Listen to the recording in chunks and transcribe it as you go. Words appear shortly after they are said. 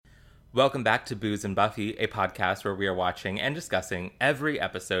Welcome back to Booze and Buffy, a podcast where we are watching and discussing every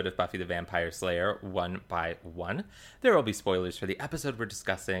episode of Buffy the Vampire Slayer one by one. There will be spoilers for the episode we're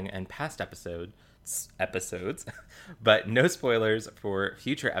discussing and past episodes, but no spoilers for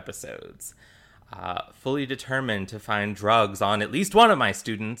future episodes. Fully determined to find drugs on at least one of my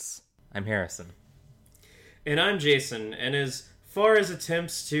students, I'm Harrison. And I'm Jason, and as far as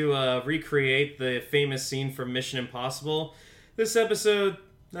attempts to recreate the famous scene from Mission Impossible, this episode,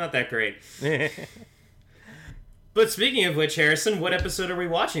 not that great. But speaking of which, Harrison, what episode are we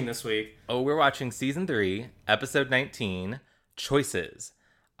watching this week? Oh, we're watching Season 3, Episode 19, Choices.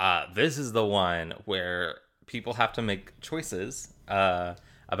 This is the one where people have to make choices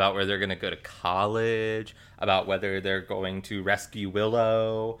about where they're going to go to college, about whether they're going to rescue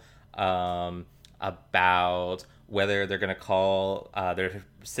Willow, about whether they're going to call their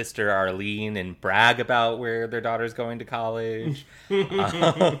sister Arlene and brag about where their daughter's going to college.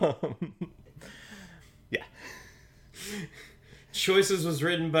 Yeah. Choices was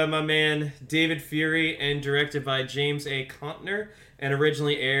written by my man David Fury and directed by James A. Contner and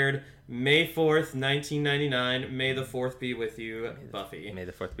originally aired May 4th, 1999. May the 4th be with you, Buffy. May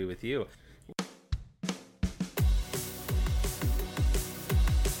the 4th be with you.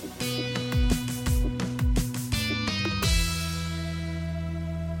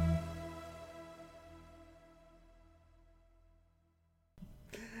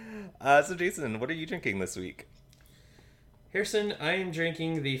 So Jason, what are you drinking this week? Harrison, I am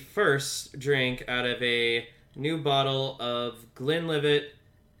drinking the first drink out of a new bottle of Glenlivet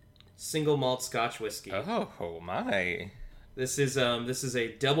single malt Scotch whiskey. Oh my! This is a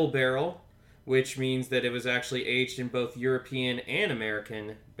double barrel, which means that it was actually aged in both European and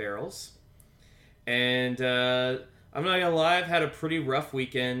American barrels. And I'm not gonna lie, I've had a pretty rough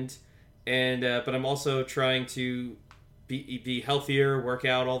weekend, and but I'm also trying to be healthier, work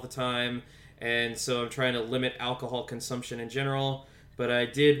out all the time, and so I'm trying to limit alcohol consumption in general. But I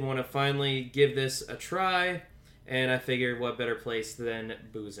did want to finally give this a try, and I figured what better place than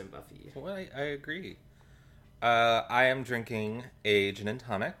Booze and Buffy. Well, I agree. I am drinking a gin and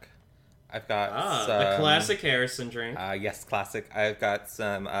tonic. I've got some, the classic Harrison drink. Yes, classic. I've got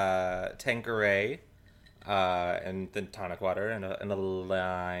some Tanqueray and the tonic water and a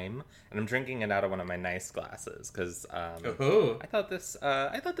lime, and I'm drinking it out of one of my nice glasses because I thought this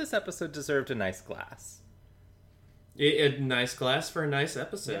episode deserved a nice glass. A nice glass for a nice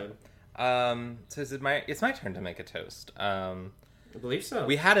episode. Yeah. So is it's my turn to make a toast. I believe so.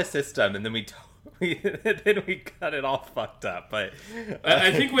 We had a system, and then we got it all fucked up. But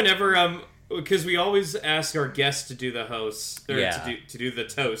I think whenever because we always ask our guests to do the host or to do the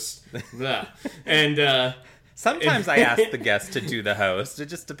toast, and sometimes I ask the guest to do the host. It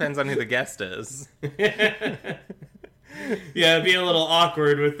just depends on who the guest is. Yeah, it'd be a little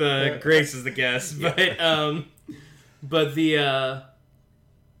awkward with Grace as the guest, but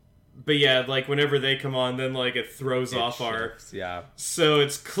yeah, like whenever they come on, then like it throws off shifts, our. So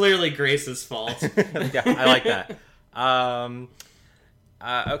it's clearly Grace's fault. Yeah, I like that.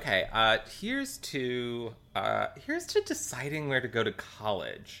 Okay. Here's to deciding where to go to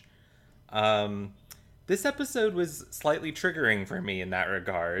college. This episode was slightly triggering for me in that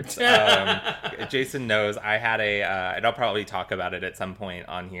regard. Jason knows I had and I'll probably talk about it at some point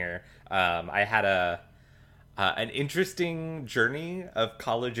on here. I had an interesting journey of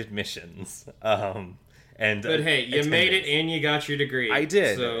college admissions. But hey, you made it and you got your degree. I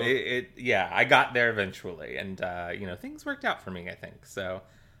did. So. I got there eventually, and things worked out for me, I think. So,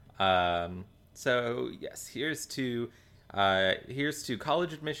 yes, here's to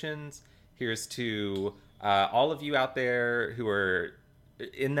college admissions. Here's to all of you out there who are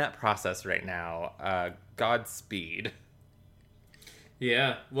in that process right now. Godspeed.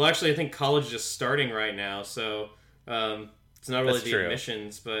 Yeah. Well, actually, I think college is just starting right now, so it's not really the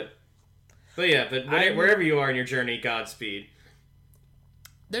admissions, but wherever you are in your journey, Godspeed.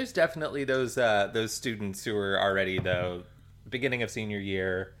 There's definitely those students who are already, though, beginning of senior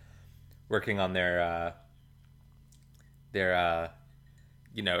year, working on their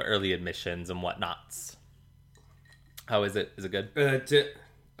early admissions and whatnots. How is it? Is it good?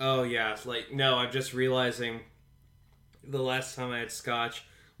 Oh yeah, no, I'm just realizing the last time I had scotch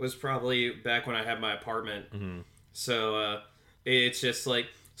was probably back when I had my apartment. Mm-hmm. So it's just like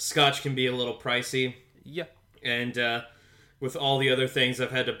scotch can be a little pricey. Yeah. And with all the other things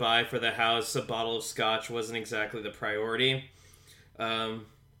I've had to buy for the house, a bottle of scotch wasn't exactly the priority. But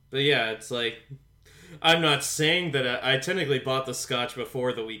yeah, it's like, I'm not saying that I technically bought the scotch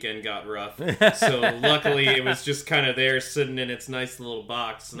before the weekend got rough. So luckily it was just kind of there sitting in its nice little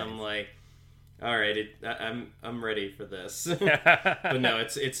box. And I'm like, All right, I'm ready for this. But no,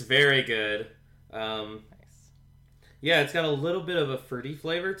 it's very good. Nice. Yeah, it's got a little bit of a fruity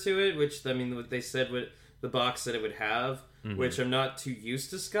flavor to it, which I mean, what they said the box said it would have, which I'm not too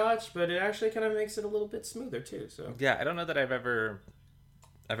used to Scotch, but it actually kind of makes it a little bit smoother too. So Yeah, I don't know that I've ever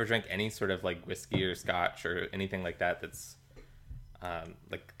drank any sort of like whiskey or Scotch or anything like that that's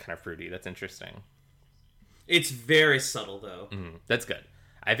like kind of fruity. That's interesting. it's very subtle though. That's good.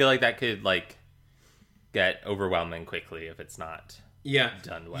 I feel like that could like get overwhelming quickly if it's not Yeah,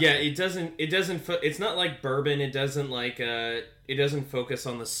 done well. yeah. It doesn't. It's not like bourbon. It doesn't like. It doesn't focus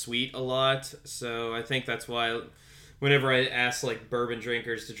on the sweet a lot. So I think that's why, whenever I ask like bourbon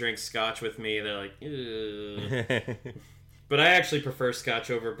drinkers to drink Scotch with me, they're like, "Ugh." But I actually prefer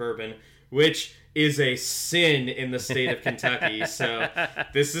Scotch over bourbon, which is a sin in the state of Kentucky. So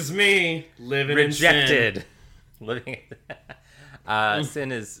this is me living Rejected. in sin. Living.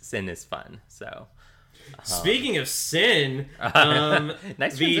 Sin is fun. So. Speaking of sin,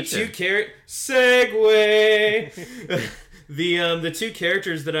 Nice the transition. segue. The two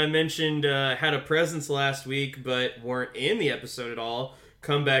characters that I mentioned had a presence last week, but weren't in the episode at all.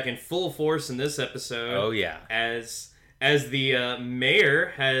 Come back in full force in this episode. Oh yeah. As the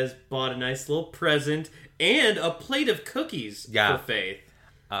mayor has bought a nice little present and a plate of cookies Yeah. for Faith.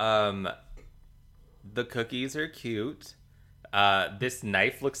 The cookies are cute. This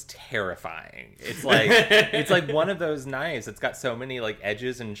knife looks terrifying. It's like one of those knives. It's got so many like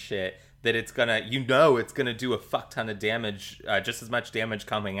edges and shit that it's gonna do a fuck ton of damage, just as much damage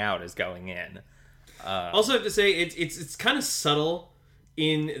coming out as going in. Also, I have to say it's kind of subtle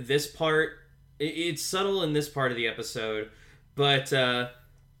in this part. It's subtle in this part of the episode, but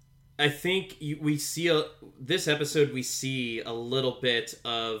I think we see this episode. We see a little bit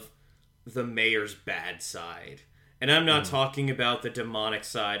of the mayor's bad side. And I'm not talking about the demonic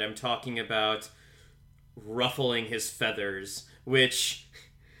side. I'm talking about ruffling his feathers, which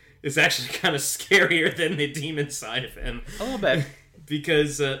is actually kind of scarier than the demon side of him. A little bit.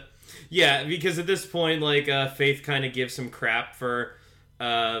 because at this point, like, Faith kind of gives him crap for,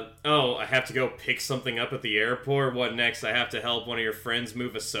 I have to go pick something up at the airport. What next? I have to help one of your friends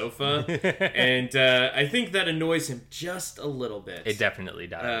move a sofa. And I think that annoys him just a little bit. It definitely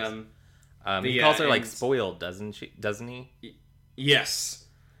does. He yeah, calls her like and- spoiled, doesn't he? Yes,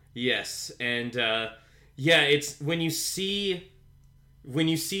 and it's when you see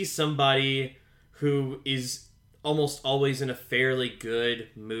somebody who is almost always in a fairly good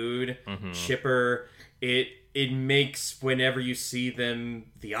mood, chipper. It makes whenever you see them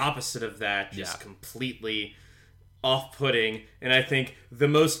the opposite of that, just completely off-putting. And I think the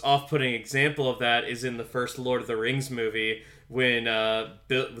most off-putting example of that is in the first Lord of the Rings movie, when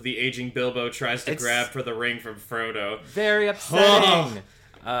the aging Bilbo tries to grab for the ring from Frodo. Very upsetting.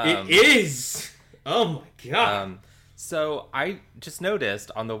 It is. Oh my god. So I just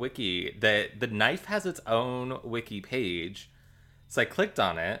noticed on the wiki that the knife has its own wiki page. So I clicked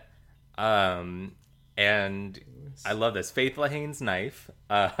on it, and I love this. Faith Lahane's knife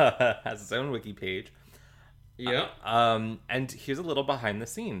has its own wiki page. Yep. And here's a little behind the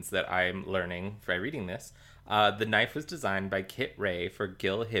scenes that I'm learning by reading this. The knife was designed by Kit Ray for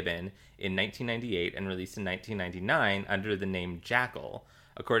Gil Hibben in 1998 and released in 1999 under the name Jackal.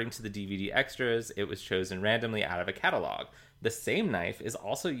 According to the DVD extras, it was chosen randomly out of a catalog. The same knife is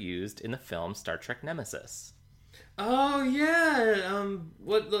also used in the film Star Trek Nemesis. Oh yeah.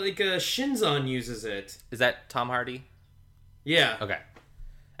 Shinzon uses it. Is that Tom Hardy? Yeah. Okay.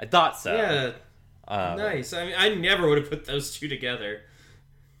 I thought so. Yeah. Nice. I mean, I never would have put those two together.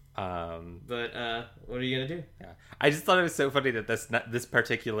 But what are you gonna do? yeah, I just thought it was so funny that this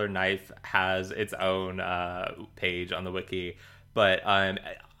particular knife has its own page on the wiki. But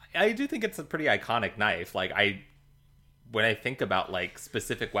I do think it's a pretty iconic knife. Like when I think about like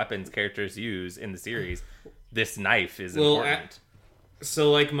specific weapons characters use in the series, this knife is important.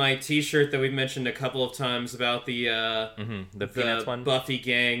 So like my T-shirt that we've mentioned a couple of times about the Peanuts one, Buffy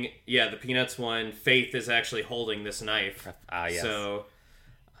gang, the Peanuts one. Faith is actually holding this knife. Yes.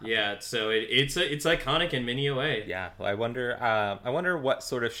 So it's iconic in many a way. Yeah, well, I wonder what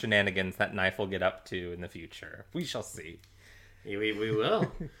sort of shenanigans that knife will get up to in the future. We shall see. We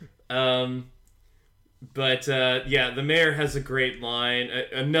will. But the mayor has a great line.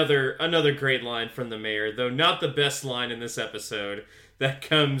 Another great line from the mayor, though not the best line in this episode. That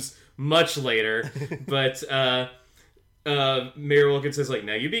comes much later. But Mayor Wilkins says, like,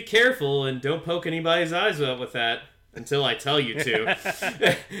 now you be careful and don't poke anybody's eyes out with that until I tell you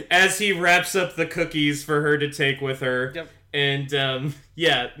to. As he wraps up the cookies for her to take with her. Yep. And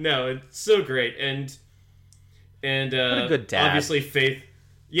it's so great. And what a good dad. Obviously Faith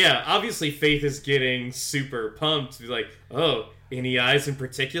yeah, obviously Faith is getting super pumped. She's like, oh, any eyes in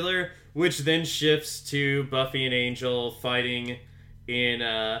particular? Which then shifts to Buffy and Angel fighting in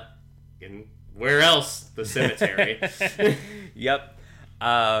where else? The cemetery. Yep.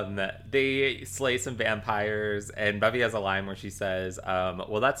 They slay some vampires, and Buffy has a line where she says,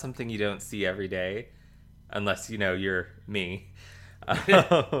 well, that's something you don't see every day, unless, you're me.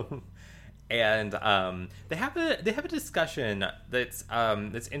 And they have a discussion that's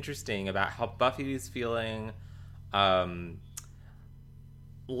interesting about how Buffy's feeling,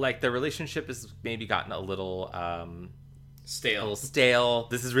 like the relationship has maybe gotten a little stale.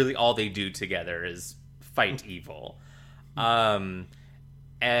 This is really all they do together is fight evil, and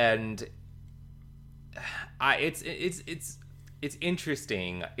it's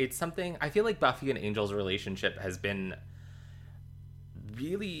interesting. It's something I feel like Buffy and Angel's relationship has been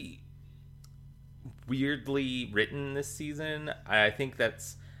really weirdly written this season. I think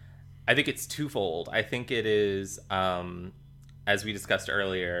it's twofold. I think it is, as we discussed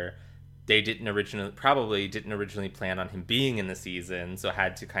earlier, they probably didn't originally plan on him being in the season, so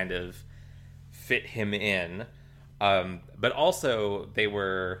had to kind of fit him in. But also they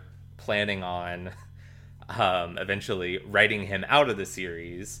were planning on eventually writing him out of the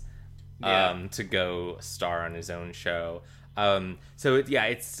series to go star on his own show.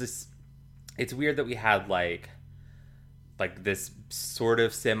 It's weird that we had like this sort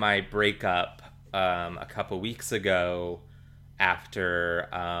of semi breakup a couple weeks ago after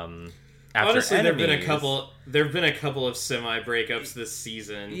honestly Enemies. there've been a couple of semi breakups this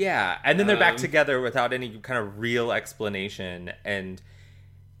season. Yeah, and then they're back together without any kind of real explanation, and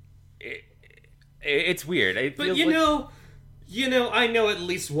it's weird. But I know at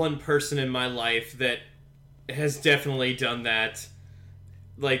least one person in my life that has definitely done that.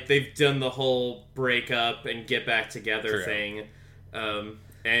 Like, they've done the whole breakup and get back together thing. We're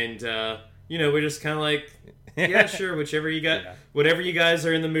just kind of like, yeah, sure, whatever you guys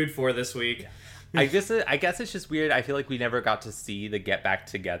are in the mood for this week. I guess it's just weird. I feel like we never got to see the get back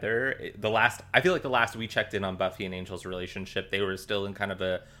together. I feel like the last we checked in on Buffy and Angel's relationship, they were still in kind of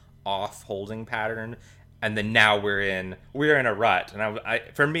a off holding pattern. And then now we're in a rut. And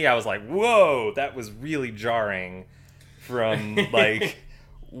for me, I was like, whoa, that was really jarring from like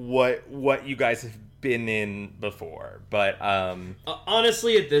what you guys have been in before. But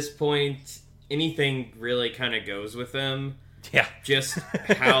honestly, at this point, anything really kind of goes with them. Yeah. Just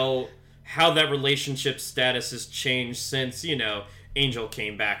how that relationship status has changed since, Angel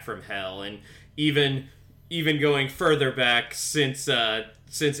came back from hell, and even going further back since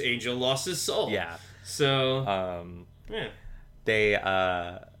Angel lost his soul. Yeah. So yeah.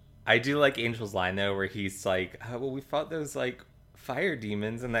 I do like Angel's line though, where he's like, oh, well, we fought those like fire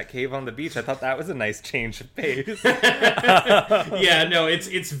demons in that cave on the beach. I thought that was a nice change of pace. Yeah, no,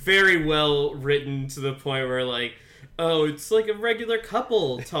 it's very well written to the point where like, oh, it's like a regular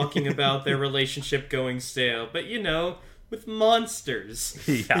couple talking about their relationship going stale, but with monsters.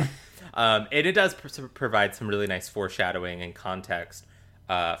 Yeah. And it does provide some really nice foreshadowing and context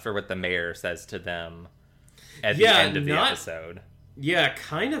for what the mayor says to them at the end of the episode. Yeah,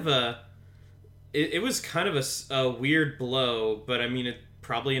 kind of it was kind of a weird blow, but I mean,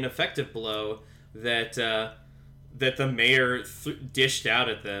 probably an effective blow that the mayor dished out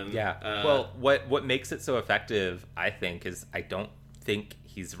at them. Yeah. Well, what makes it so effective, I think, is I don't think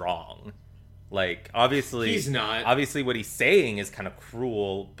he's wrong. Like, obviously, he's not. Obviously, what he's saying is kind of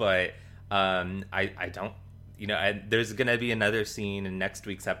cruel, but I don't. And there's gonna be another scene in next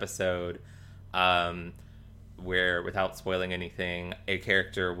week's episode, where, without spoiling anything, a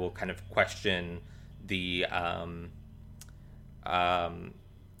character will kind of question the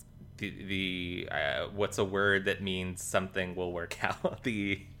what's a word that means something will work out?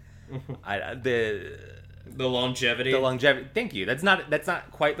 The longevity. The longevity. Thank you. That's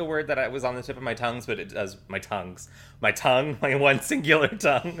not quite the word that was on the tip of my tongues, but it does my one singular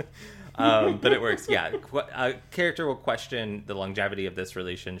tongue. But it works. Yeah, a character will question the longevity of this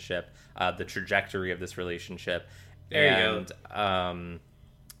relationship, the trajectory of this relationship. There you go.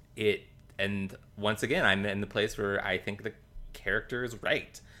 And once again, I'm in the place where I think the character is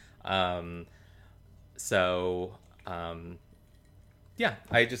right. Yeah,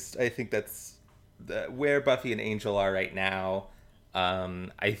 I think that's where Buffy and Angel are right now.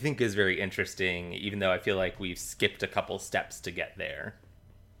 I think is very interesting, even though I feel like we've skipped a couple steps to get there.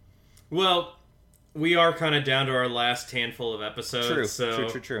 Well, we are kind of down to our last handful of episodes.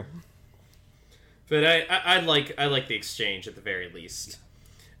 True. But I like the exchange at the very least.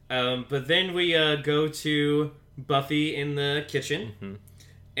 But then we go to Buffy in the kitchen,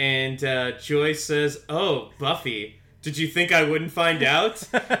 and Joyce says, "Oh, Buffy, Did you think I wouldn't find out?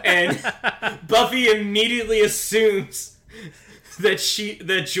 And Buffy immediately assumes that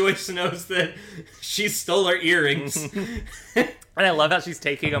Joyce knows that she stole her earrings. And I love how she's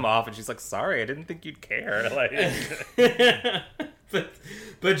taking them off, and she's like, "Sorry, I didn't think you'd care." Like,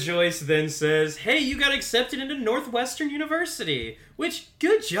 but Joyce then says, "Hey, you got accepted into Northwestern University." Which,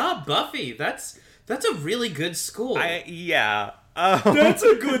 good job, Buffy. That's a really good school. Yeah. That's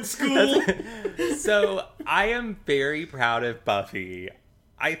a good school. So I am very proud of Buffy.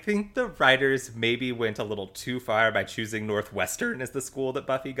 I think the writers maybe went a little too far by choosing Northwestern as the school that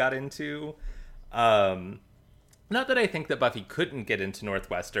Buffy got into. Not that I think that Buffy couldn't get into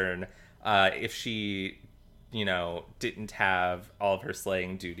Northwestern if she, didn't have all of her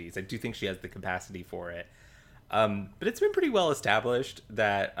slaying duties. I do think she has the capacity for it. But it's been pretty well established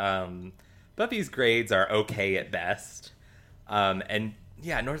that Buffy's grades are okay at best. And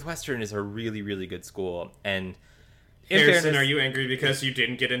yeah, Northwestern is a really, really good school. And Harrison, are you angry because you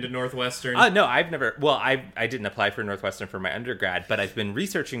didn't get into Northwestern? No, I've never. Well, I didn't apply for Northwestern for my undergrad, but I've been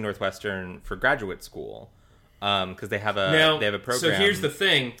researching Northwestern for graduate school because they have a program. So here's the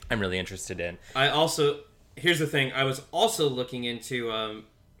thing. I'm really interested in. Here's the thing. I was also looking into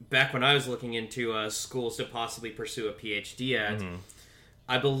back when I was looking into schools to possibly pursue a PhD at. Mm-hmm.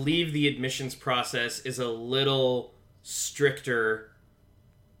 I believe the admissions process is a little stricter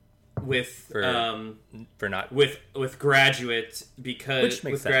with graduates because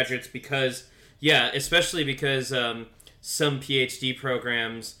especially because some PhD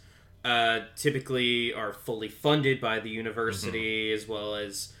programs typically are fully funded by the university, mm-hmm. as well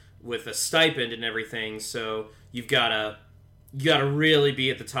as with a stipend and everything. So you gotta really be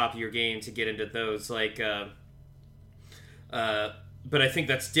at the top of your game to get into those. But I think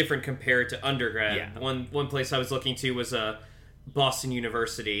that's different compared to undergrad. Yeah. One place I was looking to was Boston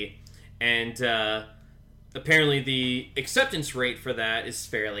University, and apparently the acceptance rate for that is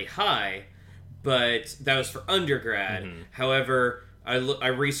fairly high, but that was for undergrad. Mm-hmm. However, I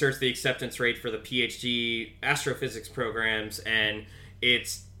researched the acceptance rate for the PhD astrophysics programs, and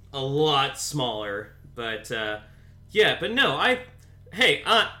it's a lot smaller. But I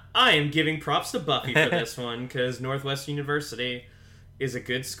am giving props to Buffy for this one, because Northwestern University is a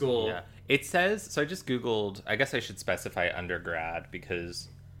good school. Yeah. It says, so I just Googled, I guess I should specify undergrad because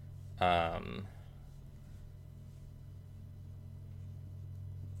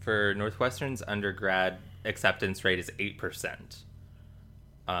for Northwestern's undergrad acceptance rate is 8%.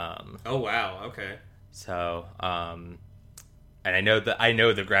 Oh wow, okay. So, and I know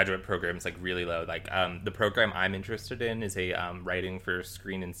the graduate program is like really low. Like the program I'm interested in is a writing for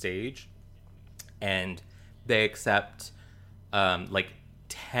screen and stage, and they accept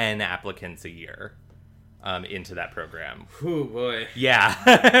 10 applicants a year into that program. Oh boy.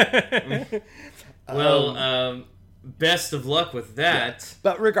 Yeah. Well, best of luck with that. Yeah.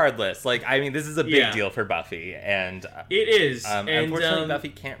 But regardless, this is a big deal for Buffy, and it is. Unfortunately, Buffy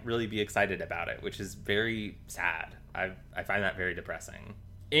can't really be excited about it, which is very sad. I find that very depressing.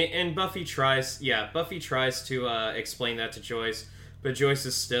 And Buffy tries to explain that to Joyce, but Joyce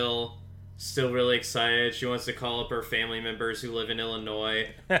is still really excited. She wants to call up her family members who live in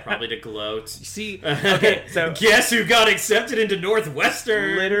Illinois, probably to gloat. See, okay, so guess who got accepted into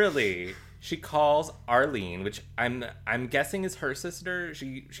Northwestern? Literally, she calls Arlene, which I'm guessing is her sister.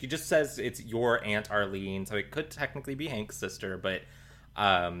 She just says it's your Aunt Arlene, so it could technically be Hank's sister, but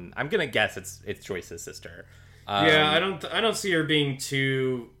I'm gonna guess it's Joyce's sister. I don't see her being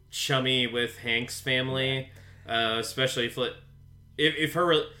too chummy with Hank's family, especially if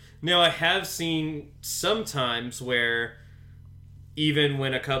her. Now, I have seen sometimes where even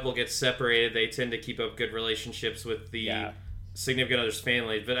when a couple gets separated, they tend to keep up good relationships with the significant other's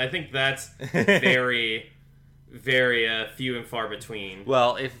family. But I think that's very, very few and far between.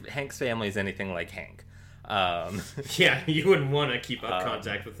 Well, if Hank's family is anything like Hank. You wouldn't want to keep up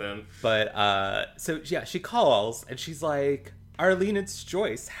contact with them. But, she calls, and she's like, Arlene, it's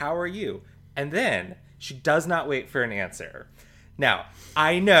Joyce. How are you? And then she does not wait for an answer. Now,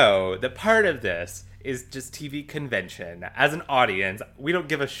 I know that part of this is just TV convention. As an audience, we don't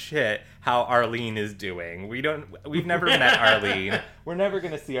give a shit how Arlene is doing. We've never met Arlene. We're never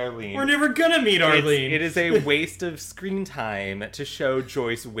going to see Arlene. We're never going to meet Arlene. It is a waste of screen time to show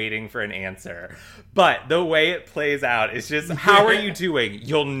Joyce waiting for an answer. But the way it plays out is just, how are you doing?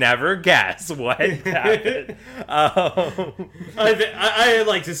 You'll never guess what happened. I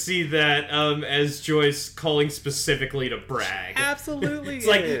like to see that as Joyce calling specifically to brag. Absolutely. It's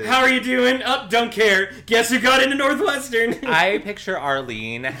like, how are you doing? Oh, don't care. Guess who got into Northwestern? I picture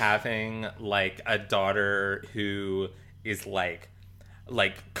Arlene having like a daughter who is like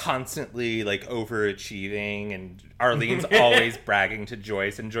like constantly like overachieving, and Arlene's always bragging to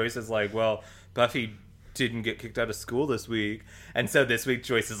Joyce, and Joyce is like, well, Buffy didn't get kicked out of school this week, and so this week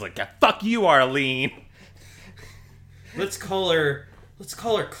Joyce is like, yeah, fuck you, Arlene. Let's call her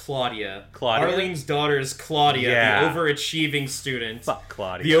Claudia. Claudia? Arlene's daughter is Claudia, Yeah. the overachieving student. Fuck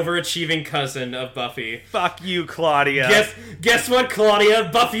Claudia. The overachieving cousin of Buffy. Fuck you, Claudia. Guess what,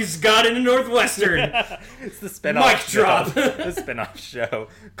 Claudia? Buffy's got into Northwestern. It's the spinoff Mic show. drop. The spinoff show.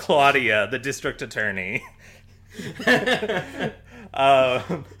 Claudia, the district attorney.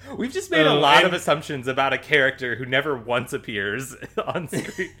 We've just made a lot of assumptions about a character who never once appears on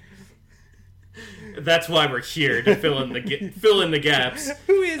screen. That's why we're here, to fill in the gaps.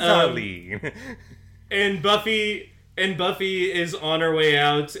 Who is Arlene? And Buffy is on her way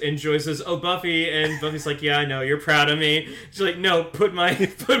out, and Joyce says, "Oh, Buffy," and Buffy's like, "Yeah, I know, you're proud of me." She's like, "No, put my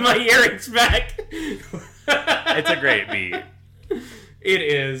earrings back." It's a great beat. It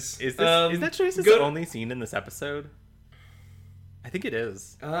is. Is that Joyce's only scene in this episode? I think it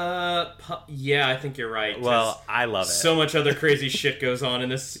is. Yeah, I think you're right. Well, I love it. So much other crazy shit goes on in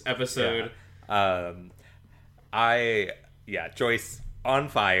this episode. Yeah. Joyce on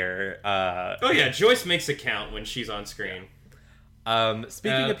fire. Joyce makes it count when she's on screen.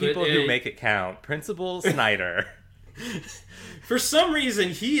 Speaking of people who make it count, Principal Snyder. For some reason,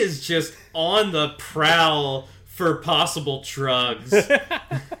 he is just on the prowl for possible drugs.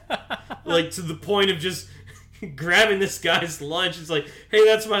 Like, to the point of just grabbing this guy's lunch. It's like, hey,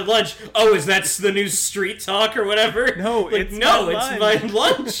 that's my lunch. Oh, is that the new street talk or whatever? No, like, it's my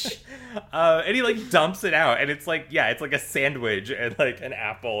lunch. And he like dumps it out, and it's like, yeah, it's like a sandwich and like an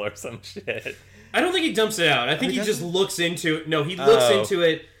apple or some shit. I don't think he dumps it out. I think he just looks into it. No, he looks into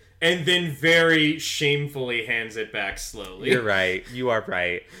it and then very shamefully hands it back slowly. You're right. You are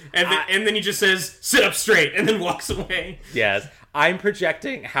right. And then he just says, sit up straight, and then walks away. Yes. I'm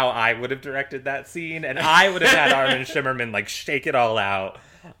projecting how I would have directed that scene, and I would have had Armin Shimmerman like shake it all out.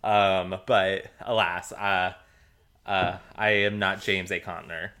 But alas, I am not James A.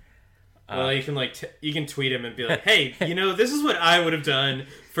 Contner. Well, you can you can tweet him and be like, hey, this is what I would have done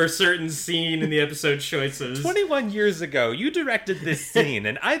for a certain scene in the episode choices. 21 years ago, you directed this scene,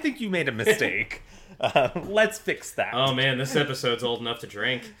 and I think you made a mistake. Let's fix that. Oh man, this episode's old enough to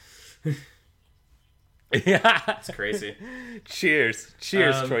drink. Yeah. It's crazy. Cheers,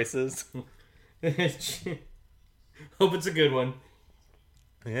 choices. Hope it's a good one.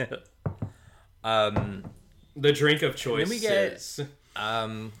 Yeah. The drink of choice. Then we get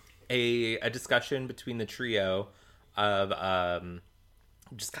a discussion between the trio of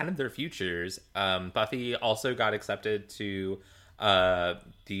just kind of their futures. Buffy also got accepted to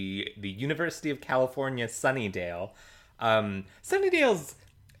the University of California, Sunnydale. Sunnydale's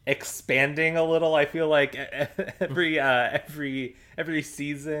expanding a little. I feel like every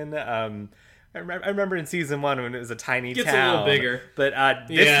season. I remember in season 1 when it was a tiny town. Gets a little bigger. But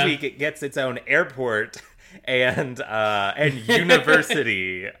this week it gets its own airport and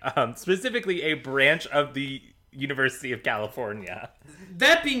university, specifically a branch of the University of California.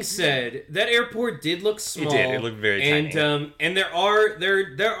 That being said, that airport did look small. It did. It looked very tiny. And there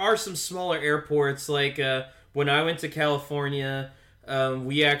are some smaller airports. Like when I went to California,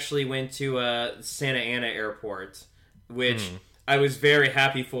 we actually went to Santa Ana Airport, which I was very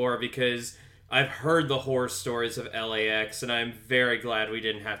happy for because I've heard the horror stories of LAX, and I'm very glad we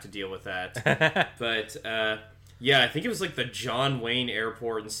didn't have to deal with that. But yeah, I think it was like the John Wayne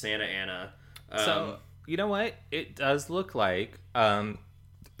Airport in Santa Ana. So you know what? It does look like.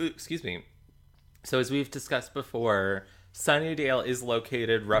 Excuse me. So as we've discussed before, Sunnydale is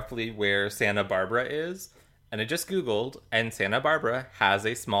located roughly where Santa Barbara is, and I just Googled, and Santa Barbara has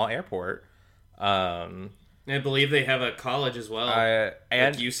a small airport. I believe they have a college as well,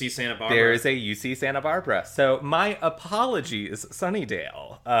 and like UC Santa Barbara. There is a UC Santa Barbara. So my apologies,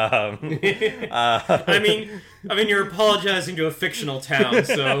 Sunnydale. I mean, you're apologizing to a fictional town,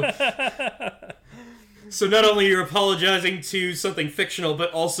 so not only you're apologizing to something fictional,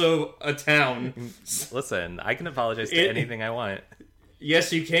 but also a town. Listen, I can apologize to anything I want.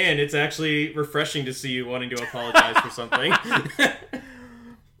 Yes, you can. It's actually refreshing to see you wanting to apologize for something.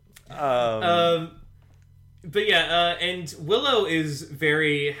 But yeah, and Willow is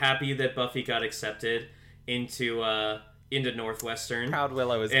very happy that Buffy got accepted into Northwestern. Proud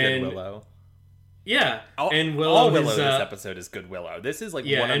Willow is good Willow. Yeah, and Willow this episode is good Willow. This is like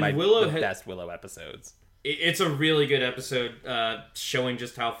one of my best Willow episodes. It's a really good episode, showing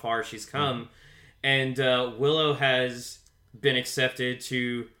just how far she's come. And Willow has been accepted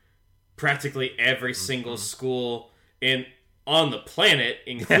to practically every single school in on the planet,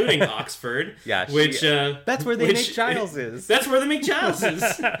 including Oxford. Yeah, that's where they make Giles is. That's where they make Giles is.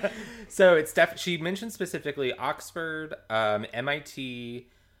 So it's she mentioned specifically Oxford, MIT,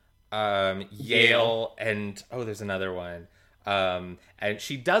 Yale, and there's another one. And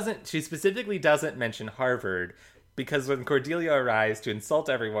she specifically doesn't mention Harvard, because when Cordelia arrives to insult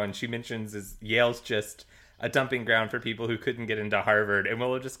everyone, she mentions Yale's just a dumping ground for people who couldn't get into Harvard, and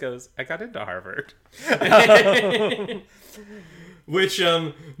Willow just goes, I got into Harvard. Which,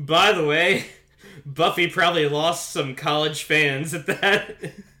 by the way, Buffy probably lost some college fans at that.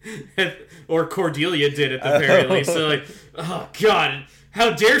 Or Cordelia did at the very least. So like, oh god,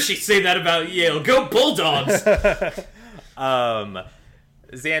 how dare she say that about Yale? Go Bulldogs!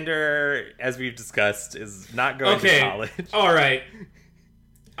 Xander, as we've discussed, is not going to college. Alright.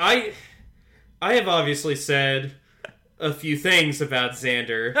 I have obviously said a few things about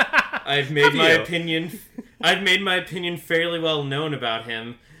Xander. I've made my opinion fairly well known about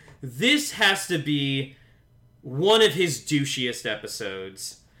him. This has to be one of his douchiest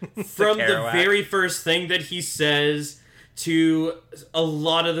episodes. From the very first thing that he says to a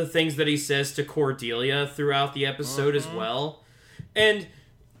lot of the things that he says to Cordelia throughout the episode as well. And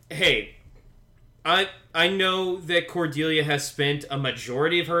hey, I know that Cordelia has spent a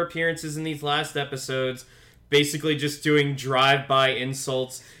majority of her appearances in these last episodes basically just doing drive-by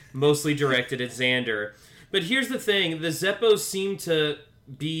insults, mostly directed at Xander. But here's the thing, the Zeppos seem to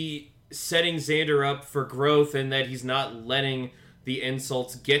be setting Xander up for growth and that he's not letting the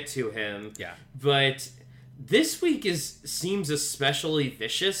insults get to him. Yeah. But this week seems especially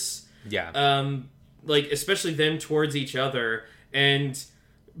vicious. Yeah. Especially them towards each other. And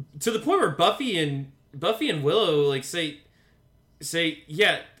to the point where Buffy and Willow say,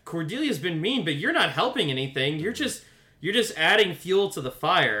 yeah, Cordelia's been mean, but you're not helping anything. You're just adding fuel to the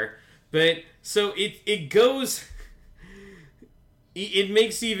fire. But so it goes.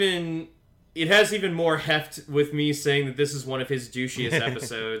 It has even more heft with me saying that this is one of his douchiest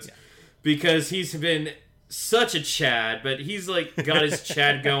episodes, because he's been such a Chad, but he's got his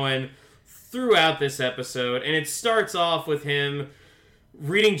Chad going throughout this episode, and it starts off with him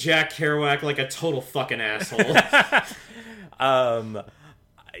reading Jack Kerouac like a total fucking asshole.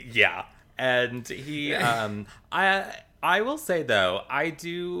 Yeah. And he, I will say though, I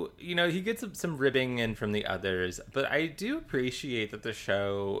do, he gets some ribbing in from the others, but I do appreciate that the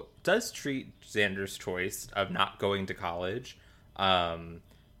show does treat Xander's choice of not going to college,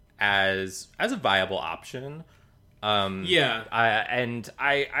 as a viable option. I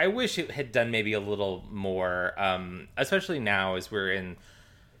wish it had done maybe a little more, especially now as we're in,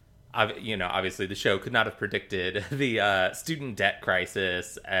 obviously the show could not have predicted the student debt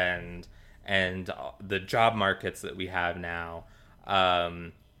crisis and the job markets that we have now.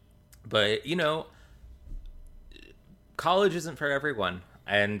 But, college isn't for everyone,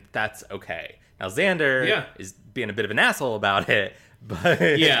 and that's okay. Now, Xander is being a bit of an asshole about it,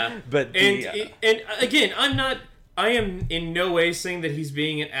 but... Yeah. And again, I am in no way saying that he's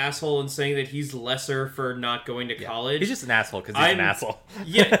being an asshole and saying that he's lesser for not going to college. He's just an asshole because he's an asshole.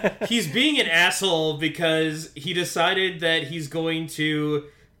 Yeah, he's being an asshole because he decided that he's going to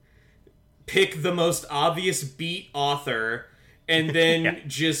pick the most obvious beat author and then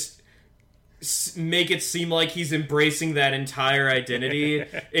just make it seem like he's embracing that entire identity.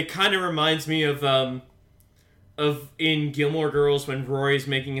 It kind of reminds me of in Gilmore Girls when Rory's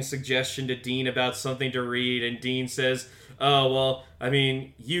making a suggestion to Dean about something to read, and Dean says, oh, well, I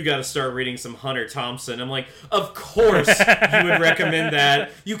mean, you gotta start reading some Hunter Thompson. I'm like, of course you would recommend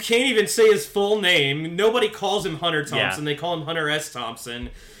that. You can't even say his full name. Nobody calls him Hunter Thompson. They call him Hunter S. Thompson.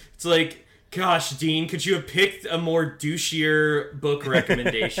 It's like, gosh, Dean, could you have picked a more douchier book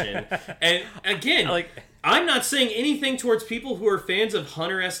recommendation? And again, I'm not saying anything towards people who are fans of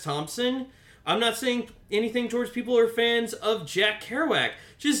Hunter S. Thompson. I'm not saying anything towards people who are fans of Jack Kerouac.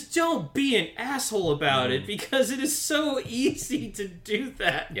 Just don't be an asshole about it, because it is so easy to do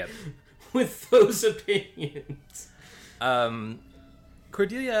that with those opinions.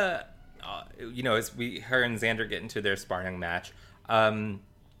 Cordelia, as her and Xander get into their sparring match,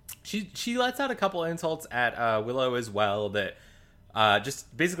 she lets out a couple insults at Willow as well, that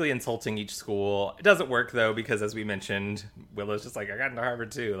just basically insulting each school. It doesn't work though, because as we mentioned, Willow's just like, I got into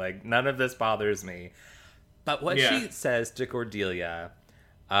Harvard too. Like, none of this bothers me. But what she says to Cordelia,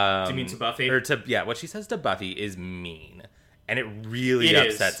 do you mean to Buffy? What she says to Buffy is mean, and it really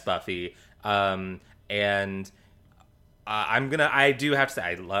upsets Buffy. I do have to say,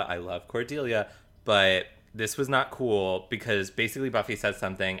 I love Cordelia, but this was not cool, because basically Buffy says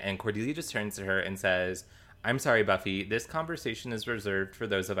something, and Cordelia just turns to her and says, I'm sorry, Buffy, this conversation is reserved for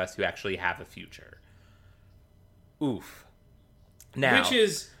those of us who actually have a future. Oof. Now,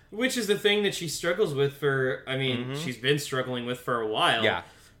 which is the thing that she struggles with for. I mean, she's been struggling with for a while. Yeah.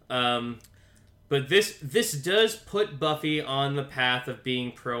 But this does put Buffy on the path of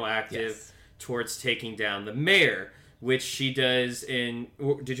being proactive towards taking down the mayor, which she does in...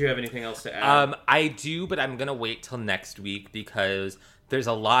 Did you have anything else to add? I do, but I'm going to wait till next week because there's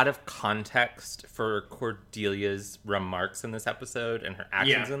a lot of context for Cordelia's remarks in this episode and her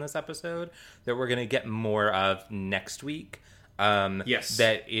actions in this episode that we're going to get more of next week. Yes.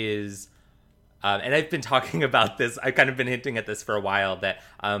 That is... and I've been talking about this. I've kind of been hinting at this for a while, that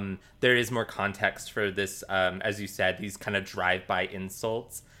there is more context for this, as you said, these kind of drive-by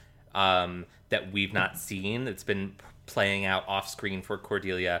insults that we've not seen. It's been playing out off-screen for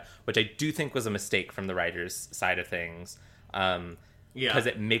Cordelia, which I do think was a mistake from the writers' side of things. Because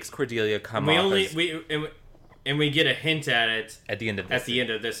it makes Cordelia come off and we get a hint at it at the end of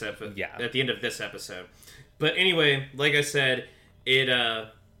this episode. Yeah, at the end of this episode. But anyway, like I said,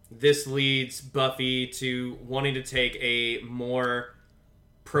 this leads Buffy to wanting to take a more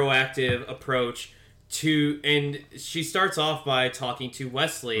proactive approach and she starts off by talking to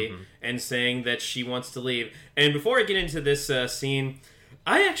Wesley and saying that she wants to leave. And before I get into this scene,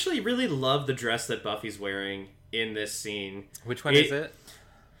 I actually really love the dress that Buffy's wearing in this scene. Which one is it?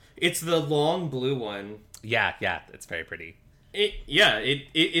 It's the long blue one. Yeah, it's very pretty.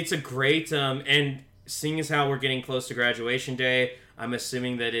 It's a great and seeing as how we're getting close to graduation day, I'm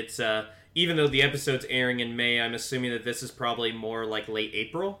assuming that it's even though the episode's airing in May, I'm assuming that this is probably more like late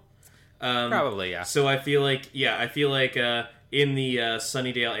April. Probably, yeah. So I feel like in the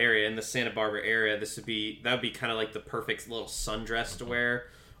Sunnydale area, in the Santa Barbara area, that would be kind of like the perfect little sundress to wear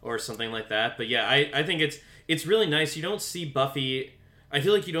or something like that. But yeah, I think it's really nice. You don't see Buffy. I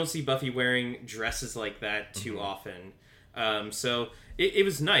feel like you don't see Buffy wearing dresses like that too often. So it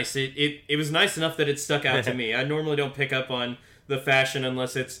was nice. It was nice enough that it stuck out to me. I normally don't pick up on the fashion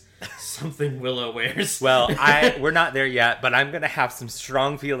unless it's something Willow wears. Well, we're not there yet, but I'm gonna have some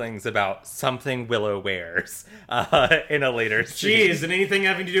strong feelings about something Willow wears in a later scene. Jeez, and anything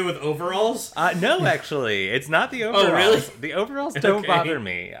having to do with overalls? No, actually, it's not the overalls. Oh, really? The overalls don't bother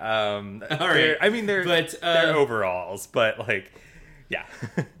me. All right. I mean, they're overalls, but like, yeah.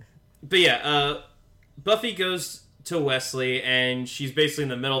 But yeah, Buffy goes to Wesley, and she's basically in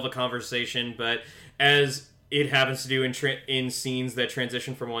the middle of a conversation, but as it happens to do in scenes that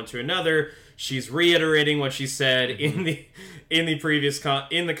transition from one to another, she's reiterating what she said in the previous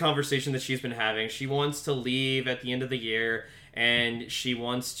in the conversation that she's been having. She wants to leave at the end of the year, and she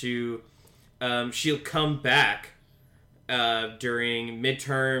wants to she'll come back during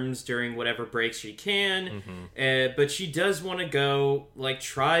midterms, during whatever breaks she can, but she does want to go, like,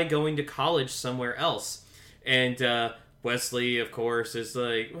 try going to college somewhere else. And Wesley, of course, is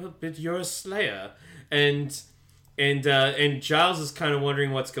like, well, but you're a Slayer. And Giles is kind of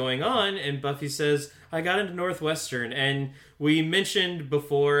wondering what's going on, and Buffy says, I got into Northwestern. And we mentioned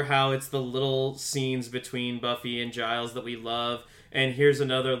before how it's the little scenes between Buffy and Giles that we love, and here's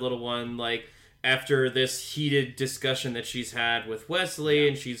another little one, like, after this heated discussion that she's had with Wesley,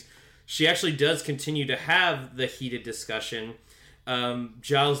 and she actually does continue to have the heated discussion.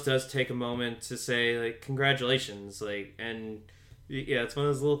 Giles does take a moment to say, like, congratulations, like, and yeah, it's one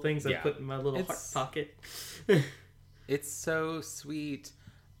of those little things I put in my little heart pocket. It's so sweet.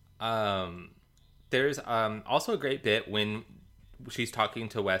 There's also a great bit when she's talking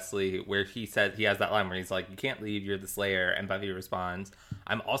to Wesley where he says, he has that line where he's like, you can't leave, you're the Slayer, and Buffy responds,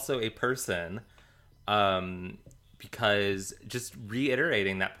 I'm also a person. Because just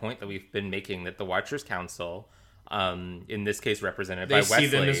reiterating that point that we've been making, that the Watchers Council, in this case represented by Wesley, they see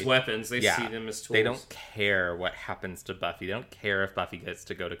them as weapons. They see them as tools. They don't care what happens to Buffy. They don't care if Buffy gets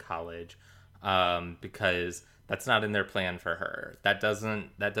to go to college, because that's not in their plan for her. That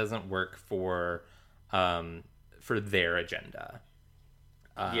doesn't work for their agenda.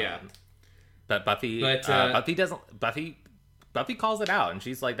 But Buffy Buffy calls it out, and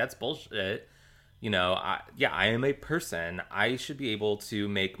she's like, "That's bullshit." You know, I am a person. I should be able to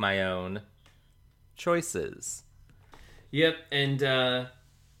make my own choices. Yep, and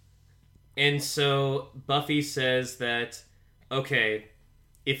so Buffy says that, okay,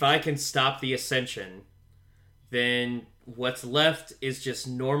 if I can stop the Ascension, then what's left is just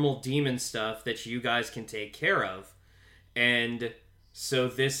normal demon stuff that you guys can take care of. And so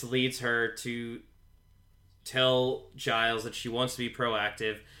this leads her to tell Giles that she wants to be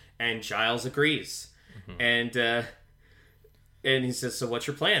proactive, and Giles agrees. And he says, so what's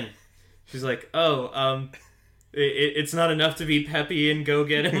your plan? She's like, it's not enough to be peppy and go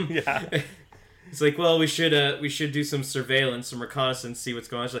get him. It's like, well, we should do some surveillance, some reconnaissance, see what's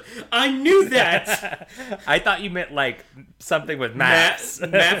going on. She's like, I knew that. I thought you meant like something with maps,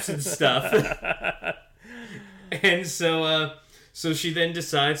 maps and stuff. And so she then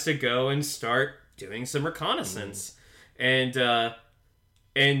decides to go and start doing some reconnaissance, and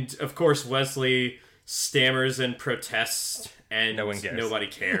of course Wesley stammers and protests, and no one cares. Nobody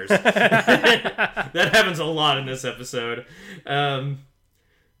cares. That happens a lot in this episode. So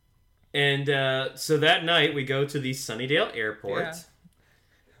that night we go to the Sunnydale Airport.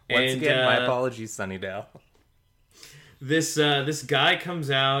 Yeah. Once again, my apologies, Sunnydale. This guy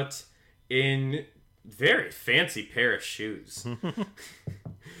comes out in very fancy pair of shoes.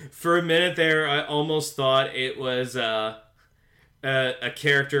 For a minute there, I almost thought it was a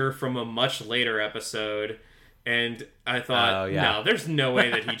character from a much later episode, and I thought, no, there's no way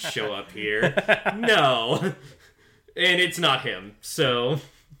that he'd show up here. No. And it's not him, so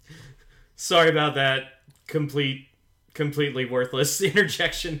sorry about that completely worthless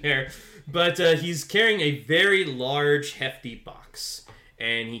interjection there. But he's carrying a very large, hefty box,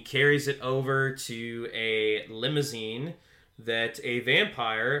 and he carries it over to a limousine that a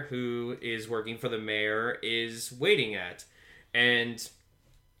vampire who is working for the mayor is waiting at. And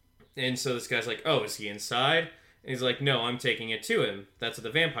so this guy's like, oh, is he inside? And he's like, no, I'm taking it to him. That's what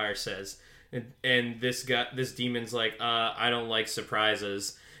the vampire says. And this demon's like, I don't like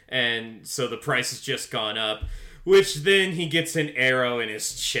surprises. And so the price has just gone up. Which then he gets an arrow in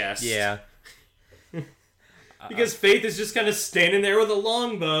his chest. Yeah. Because Faith is just kind of standing there with a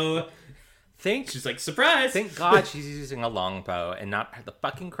longbow. She's like, surprise! Thank God she's using a longbow and not the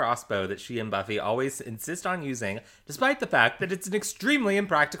fucking crossbow that she and Buffy always insist on using, despite the fact that it's an extremely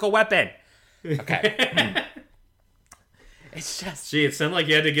impractical weapon. Okay. It's just... Gee, it sounded like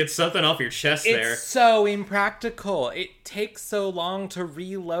you had to get something off your chest there. It's so impractical. It takes so long to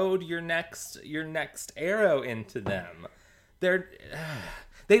reload your next arrow into them. They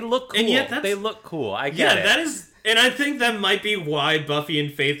look cool. And yet they look cool. I get it. Yeah, that is... And I think that might be why Buffy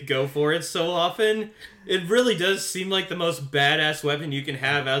and Faith go for it so often. It really does seem like the most badass weapon you can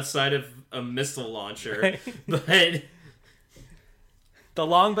have outside of a missile launcher. Right. But... The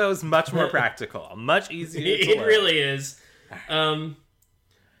longbow is much more practical. Much easier to It really is. But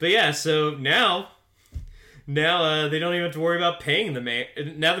yeah, so now they don't even have to worry about paying the mayor.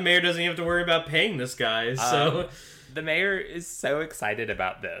 Now the mayor doesn't even have to worry about paying this guy. So the mayor is so excited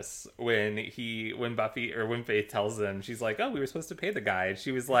about this when Faith tells him, she's like, oh, we were supposed to pay the guy. And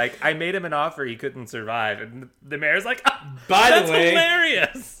she was like, I made him an offer he couldn't survive. And the mayor's like, oh, that's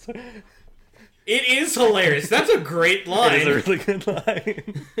hilarious. It is hilarious. That's a great line. It is a really good line.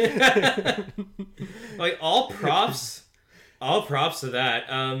 Like, all props to that.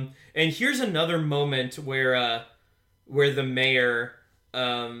 And here's another moment where the mayor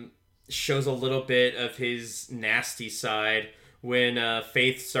shows a little bit of his nasty side when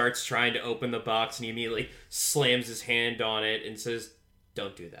Faith starts trying to open the box, and he immediately slams his hand on it and says,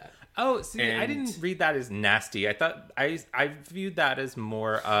 "Don't do that." Oh, see, I didn't read that as nasty. I thought I viewed that as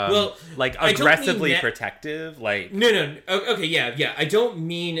more like aggressively protective. Like no. Okay, yeah. I don't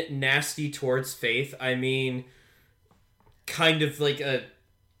mean nasty towards Faith. I mean kind of like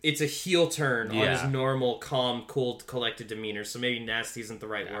it's a heel turn on his normal, calm, cool, collected demeanor. So maybe nasty isn't the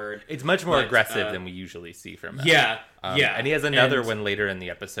right word. It's much more aggressive than we usually see from him. Yeah. And he has another one later in the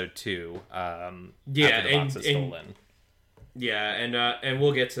episode too. After the box is stolen. Yeah, and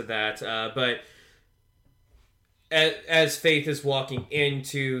we'll get to that. But as Faith is walking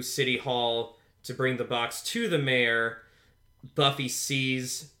into City Hall to bring the box to the mayor, Buffy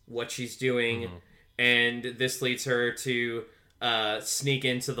sees what she's doing, and this leads her to sneak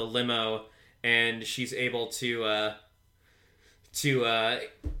into the limo, and she's able to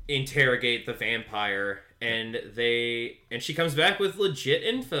interrogate the vampire, and she comes back with legit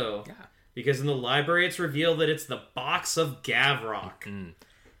info. Yeah. Because in the library, it's revealed that it's the box of Gavrock.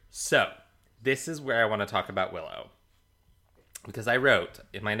 So, this is where I want to talk about Willow. Because I wrote,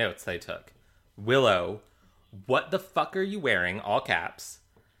 in my notes that I took, Willow, what the fuck are you wearing? All caps.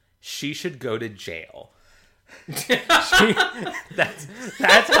 She should go to jail. That's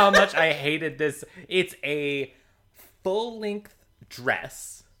how much I hated this. It's a full-length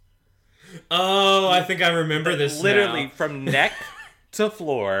dress. Oh, I think I remember this literally now. From neck to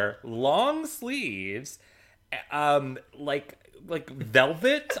floor, long sleeves, like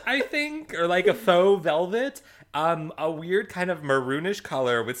velvet, I think, or like a faux velvet, a weird kind of maroonish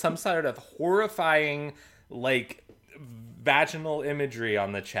color with some sort of horrifying like vaginal imagery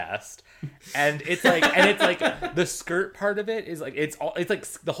on the chest, and it's like the skirt part of it is like it's like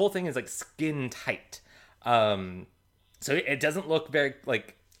the whole thing is like skin tight, so it doesn't look very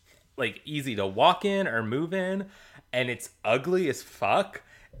like like easy to walk in or move in, and it's ugly as fuck.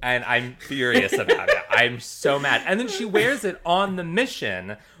 And I'm furious about it. I'm so mad. And then she wears it on the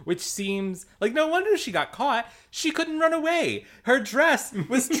mission, which seems like no wonder she got caught. She couldn't run away. Her dress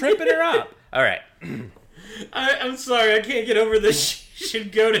was tripping her up. All right. I'm sorry. I can't get over the she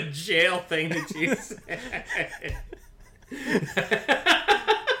should go to jail thing that you said.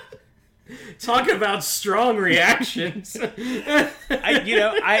 Talk about strong reactions. I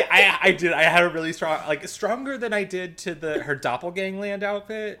had a really strong, like stronger than I did to her doppelgangland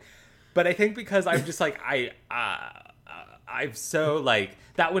outfit, but I think because I'm just like I'm so like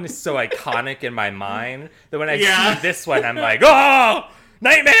that one is so iconic in my mind that when I see this one, I'm like, oh,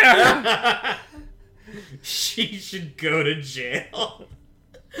 nightmare. She should go to jail.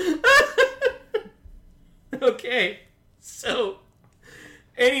 Okay, so.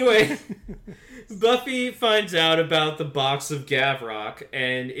 Anyway, Buffy finds out about the box of Gavrock,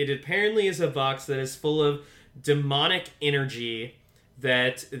 and it apparently is a box that is full of demonic energy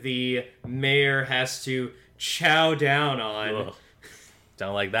that the mayor has to chow down on. Ugh.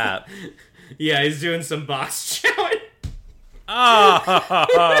 Don't like that. Yeah, he's doing some box chowing.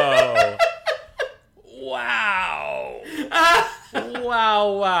 Oh! Wow.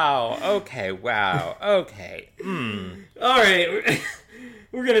 Wow. Okay, wow. Okay. All right.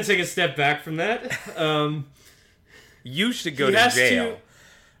 We're going to take a step back from that. You should go to jail.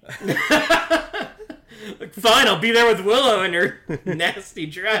 Fine, I'll be there with Willow in her nasty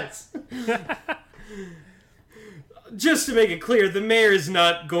dress. Just to make it clear, the mayor is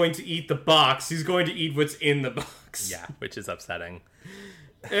not going to eat the box. He's going to eat what's in the box. Yeah, which is upsetting.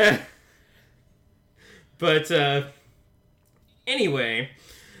 But, anyway...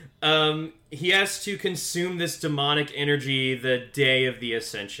 he has to consume this demonic energy the day of the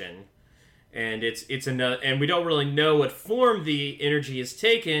Ascension, and and we don't really know what form the energy is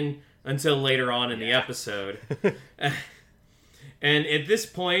taken until later on in the episode. And at this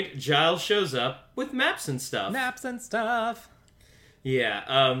point, Giles shows up with maps and stuff.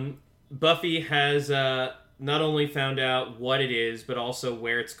 Yeah. Buffy has not only found out what it is, but also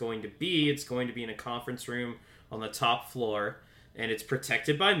where it's going to be. It's going to be in a conference room on the top floor. And it's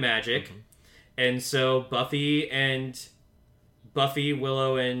protected by magic. Mm-hmm. And so Buffy,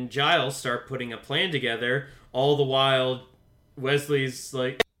 Willow, and Giles start putting a plan together. All the while, Wesley's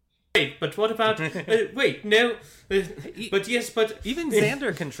like, wait, but what about... wait, no. But yes, but... Even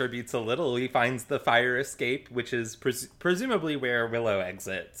Xander contributes a little. He finds the fire escape, which is presumably where Willow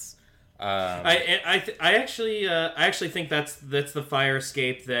exits. I actually think that's the fire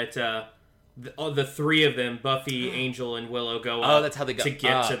escape that... the three of them, Buffy, Angel, and Willow, go up. Oh, that's how they go to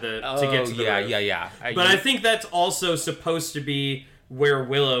get to the roof. Yeah. But I think that's also supposed to be where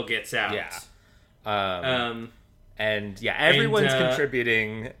Willow gets out. Yeah. Everyone's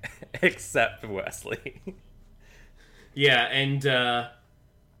contributing except Wesley. Yeah, and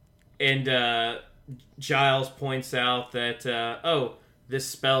Giles points out that this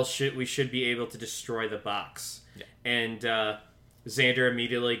spell we should be able to destroy the box. Yeah. And Xander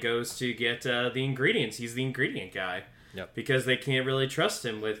immediately goes to get the ingredients. He's the ingredient guy. Yep. Because they can't really trust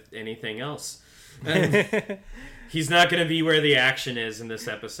him with anything else. He's not going to be where the action is in this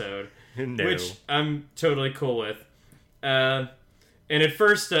episode. No. Which I'm totally cool with. And at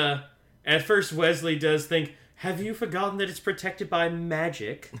first Wesley does think, have you forgotten that it's protected by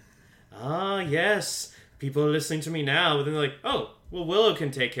magic? Ah, yes. People are listening to me now. But then they're like, oh, well, Willow can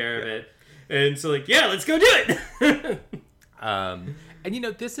take care of it. And so like, yeah, let's go do it. And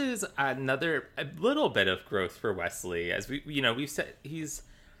this is a little bit of growth for Wesley, as we've said he's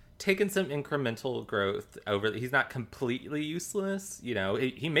taken some incremental growth over. He's not completely useless.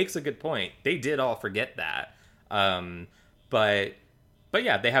 He makes a good point. They did all forget that, but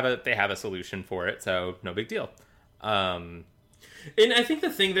yeah, they have a solution for it, so no big deal. And I think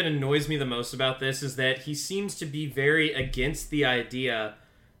the thing that annoys me the most about this is that he seems to be very against the idea,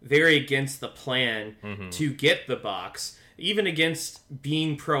 very against the plan to get the box. Even against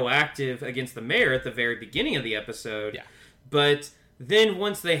being proactive against the mayor at the very beginning of the episode. Yeah. But then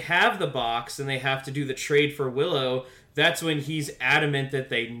once they have the box and they have to do the trade for Willow, that's when he's adamant that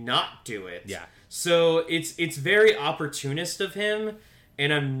they not do it. Yeah. So it's very opportunist of him,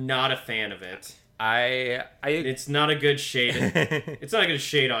 and I'm not a fan of it. It's not a good shade. It's not a good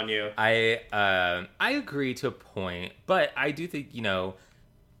shade on you. I agree to a point, but I do think,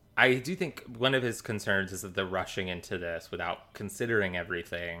 I do think one of his concerns is that they're rushing into this without considering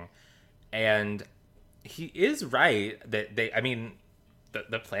everything. And he is right that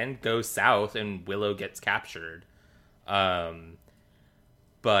the plan goes south and Willow gets captured. But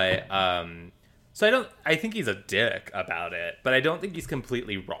So I think he's a dick about it, but I don't think he's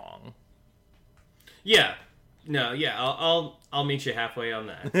completely wrong. Yeah. No, yeah, I'll meet you halfway on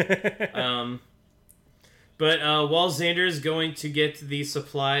that. But while Xander is going to get the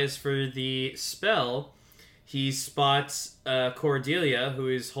supplies for the spell, he spots Cordelia, who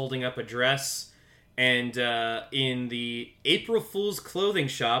is holding up a dress, and in the April Fool's clothing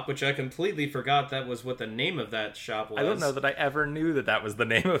shop, which I completely forgot that was what the name of that shop was. I don't know that I ever knew that was the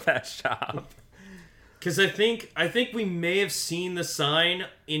name of that shop. Because I think we may have seen the sign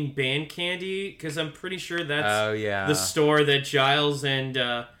in Band Candy, because I'm pretty sure that's the store that Giles and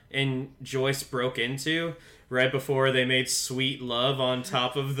Joyce broke into right before they made sweet love on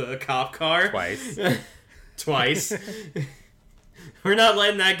top of the cop car. Twice. We're not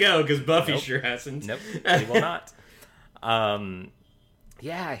letting that go, because Buffy sure hasn't. Nope, he will not.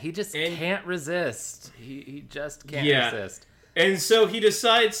 Yeah, he just can't resist. He just can't resist. And so he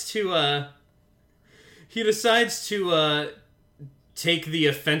decides to take the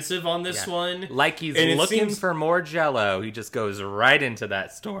offensive on this one. Like he's looking for more Jell-O. He just goes right into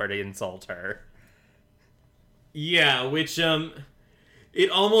that store to insult her. Yeah, which it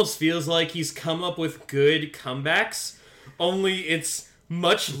almost feels like he's come up with good comebacks, only it's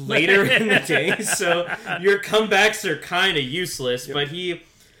much later in the day, so your comebacks are kind of useless. Yep. But he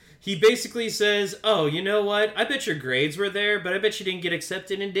basically says, oh, you know what? I bet your grades were there, but I bet you didn't get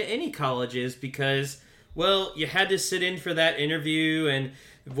accepted into any colleges because, well, you had to sit in for that interview, and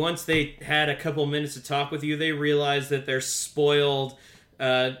once they had a couple minutes to talk with you, they realized that their spoiled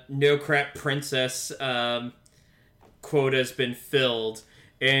no-crap princess quota's been filled,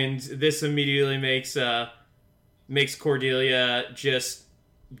 and this immediately makes Cordelia just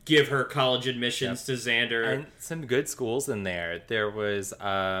give her college admissions to Xander. And some good schools in there. There was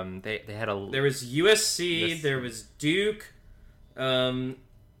they had there was USC, there was Duke, and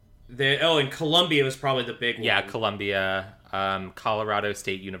Columbia was probably the big one. Yeah, Columbia. Colorado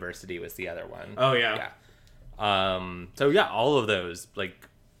State University was the other one. Oh yeah. So yeah, all of those like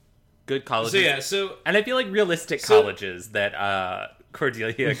good colleges. So and I feel like realistic colleges that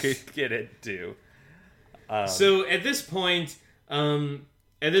Cordelia could get into. So at this point,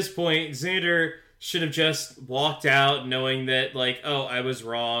 Xander should have just walked out knowing that, like, oh, I was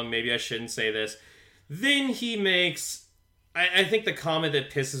wrong. Maybe I shouldn't say this. Then he makes, I think the comment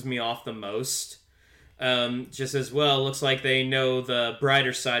that pisses me off the most, just as well, looks like they know the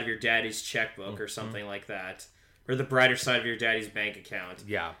brighter side of your daddy's checkbook or something like that. Or the brighter side of your daddy's bank account.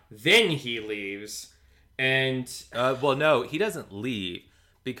 Yeah. Then he leaves. And... well, no, he doesn't leave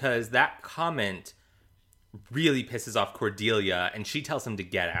because that comment really pisses off Cordelia, and she tells him to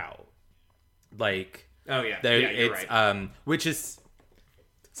get out. Like, oh yeah, you're right. Which is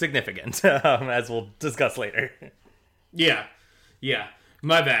significant, as we'll discuss later. Yeah,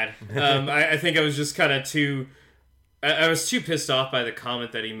 my bad. I think I was just kind of too. I was too pissed off by the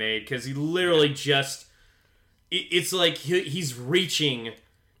comment that he made because he literally just. It's like he's reaching.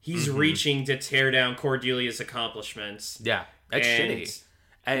 He's reaching to tear down Cordelia's accomplishments. Yeah, that's shitty,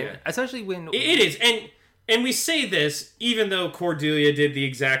 and especially when it is. And we say this even though Cordelia did the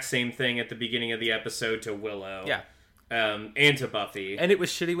exact same thing at the beginning of the episode to Willow. Yeah. And to Buffy. And it was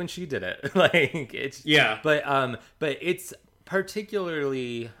shitty when she did it. Like it's But it's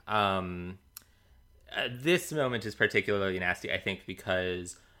particularly this moment is particularly nasty, I think,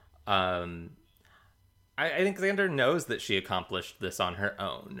 because I think Xander knows that she accomplished this on her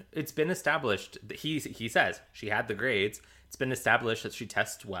own. It's been established that he says she had the grades. It's been established that she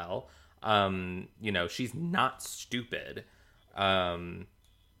tests well. She's not stupid.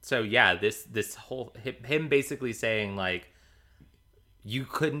 So yeah, this whole him basically saying like you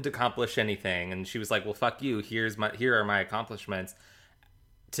couldn't accomplish anything, and she was like, well, fuck you. Here are my accomplishments.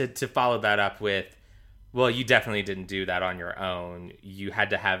 To follow that up with, well, you definitely didn't do that on your own. You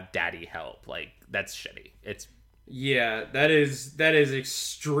had to have daddy help. Like that's shitty. It's that is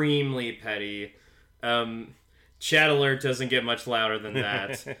extremely petty. Chat alert doesn't get much louder than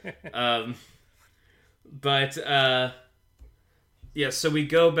that. So we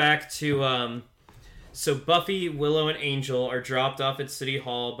go back to... so Buffy, Willow, and Angel are dropped off at City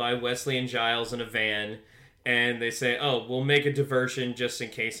Hall by Wesley and Giles in a van. And they say, oh, we'll make a diversion just in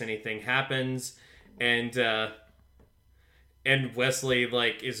case anything happens. And Wesley,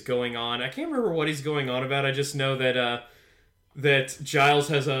 like, is going on. I can't remember what he's going on about. I just know that Giles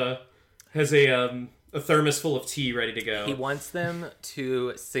has a thermos full of tea ready to go. He wants them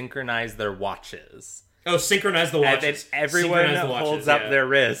to synchronize their watches. Oh, synchronize the watches. And then everyone holds up their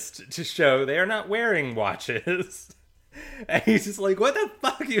wrist to show they are not wearing watches. And he's just like, what the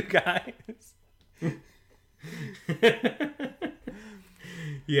fuck, you guys?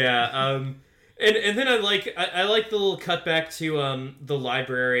 Yeah, And then I like the little cutback to the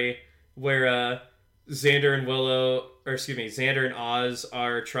library where Xander and Xander and Oz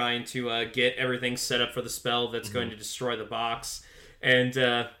are trying to get everything set up for the spell that's going to destroy the box, and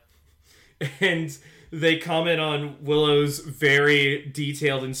they comment on Willow's very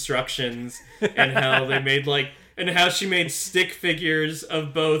detailed instructions and how they made and how she made stick figures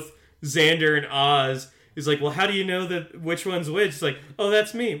of both Xander and Oz. He's like, well, how do you know that which one's which? It's like, oh,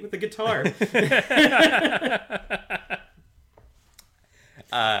 that's me with the guitar.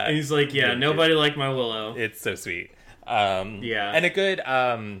 And he's like, yeah, nobody liked my Willow. It's so sweet. Yeah. And a good,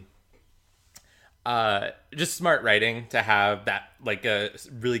 just smart writing to have that, like, a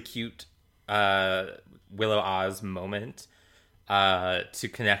really cute Willow Oz moment to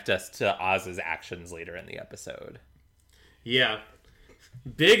connect us to Oz's actions later in the episode. Yeah.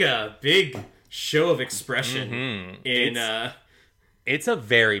 Big show of expression in... It's a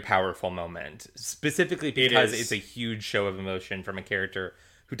very powerful moment, specifically because it's a huge show of emotion from a character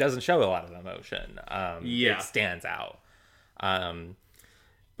who doesn't show a lot of emotion. It stands out.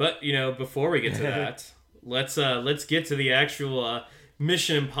 But, before we get to that, let's get to the actual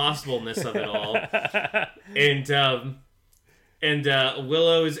Mission Impossible-ness of it all. And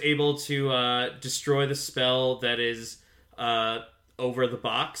Willow is able to destroy the spell that is over the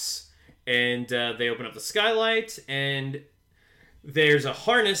box. And they open up the skylight, and there's a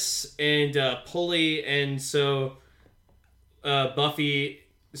harness and a pulley, and so Buffy...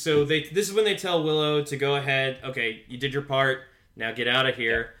 So this is when they tell Willow to go ahead, okay, you did your part, now get out of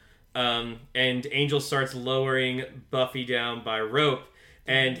here. And Angel starts lowering Buffy down by rope.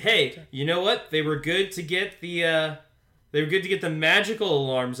 And hey, you know what? They were good to get the magical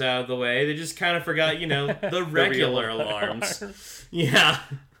alarms out of the way. They just kind of forgot, the regular alarms. Yeah.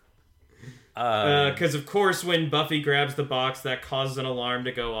 Because of course, when Buffy grabs the box, that causes an alarm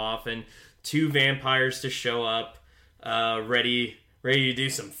to go off, and 2 vampires to show up, ready to do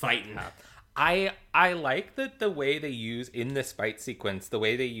some fighting. I like that the way they use in this fight sequence, the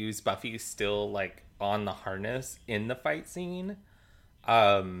way they use Buffy still like on the harness in the fight scene.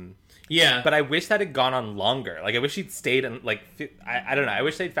 Yeah, but I wish that had gone on longer. Like I wish he'd stayed in I don't know. I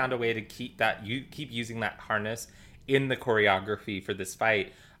wish they'd found a way to keep using that harness in the choreography for this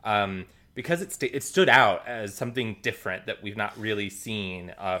fight. Because it stood out as something different that we've not really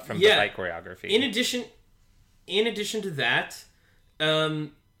seen from the fight choreography. In addition to that,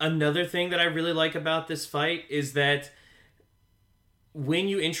 another thing that I really like about this fight is that when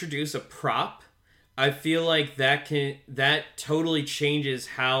you introduce a prop, I feel like that totally changes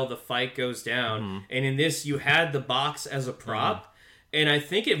how the fight goes down. Mm-hmm. And in this, you had the box as a prop, and I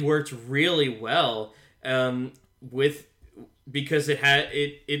think it worked really well because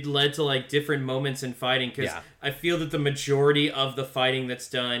it led to like different moments in fighting, because I feel that the majority of the fighting that's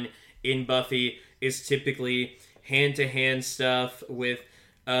done in Buffy is typically hand-to-hand stuff with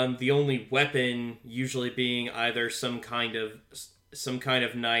the only weapon usually being either some kind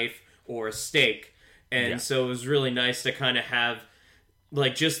of knife or a stake. And so it was really nice to kind of have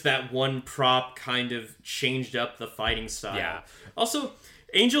like just that one prop kind of changed up the fighting style. Yeah. Also,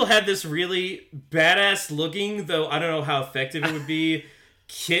 Angel had this really badass looking, though I don't know how effective it would be,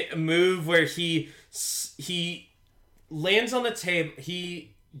 move where he lands on the table.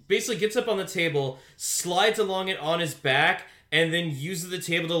 He basically gets up on the table, slides along it on his back, and then uses the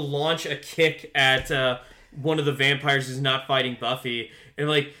table to launch a kick at one of the vampires who's not fighting Buffy. And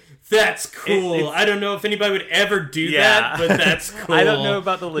like, that's cool. I don't know if anybody would ever do that, but that's cool. I don't know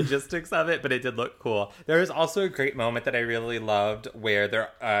about the logistics of it, but it did look cool. There is also a great moment that I really loved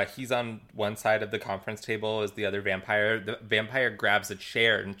where he's on one side of the conference table as the other vampire. The vampire grabs a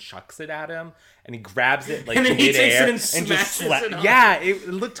chair and chucks it at him, and he grabs it like and then he takes it and smashes it off. Yeah, it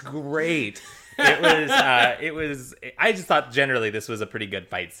looked great. It was. I just thought generally this was a pretty good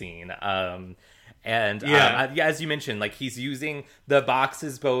fight scene. As you mentioned, like he's using the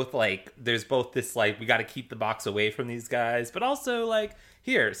boxes both like there's both this like we got to keep the box away from these guys, but also like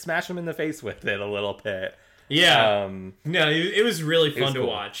here smash them in the face with it a little bit. Yeah, no, it was really fun to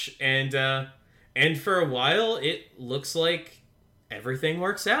watch, and for a while it looks like everything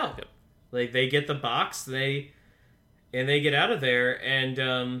works out. Yep. Like they get the box, they get out of there,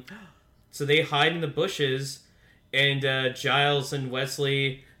 and so they hide in the bushes, and Giles and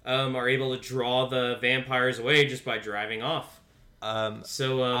Wesley are able to draw the vampires away just by driving off.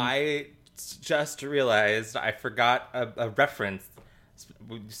 I just realized I forgot a reference.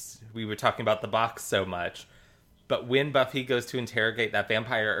 We were talking about the box so much, but when Buffy goes to interrogate that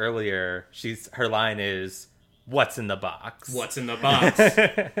vampire earlier, her line is, "What's in the box? What's in the box?"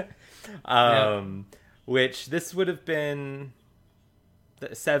 Which this would have been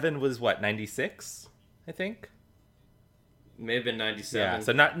Seven was what, 96, I think. May have been 97. Yeah,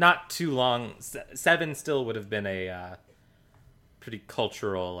 so not too long. Seven still would have been a pretty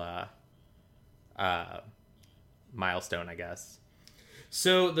cultural milestone, I guess.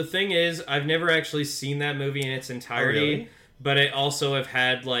 So the thing is, I've never actually seen that movie in its entirety, really? but I also have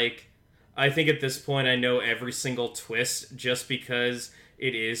had, like, I think at this point I know every single twist just because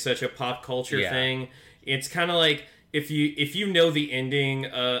it is such a pop culture thing. It's kind of like, if you know the ending,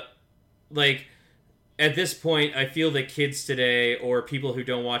 like, at this point, I feel that kids today, or people who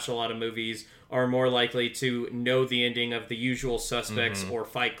don't watch a lot of movies, are more likely to know the ending of The Usual Suspects or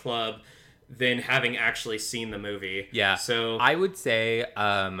Fight Club than having actually seen the movie. Yeah. So I would say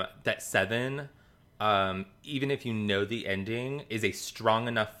that Seven, even if you know the ending, is a strong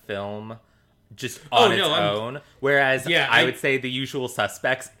enough film just on its own. Whereas I would say The Usual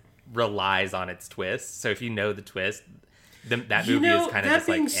Suspects relies on its twist. So if you know the twist, that movie is kind of just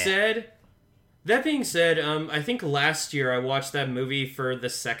like... That being said, I think last year I watched that movie for the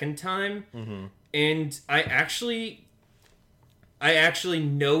second time, and I actually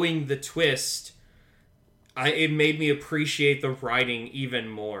knowing the twist, it made me appreciate the writing even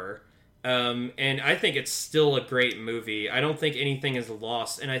more. And I think it's still a great movie. I don't think anything is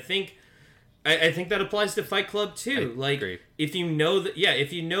lost, and I think that applies to Fight Club too. Agree. If you know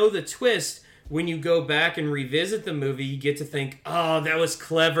the twist, when you go back and revisit the movie, you get to think, oh, that was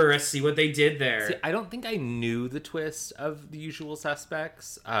clever. I see what they did there. See, I don't think I knew the twist of The Usual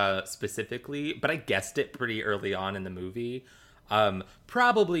Suspects specifically, but I guessed it pretty early on in the movie.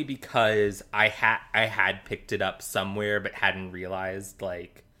 Probably because I had picked it up somewhere, but hadn't realized,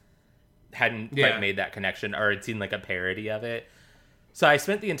 hadn't quite made that connection, or had seen like a parody of it. So I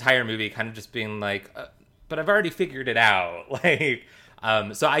spent the entire movie kind of just being like, but I've already figured it out.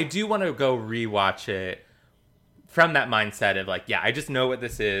 So I do want to go rewatch it from that mindset of like, I just know what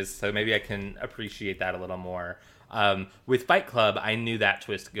this is, so maybe I can appreciate that a little more. With Fight Club, I knew that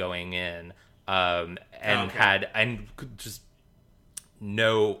twist going in, and could just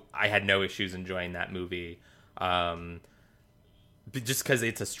know I had no issues enjoying that movie, just because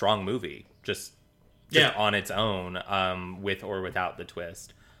it's a strong movie, just on its own, with or without the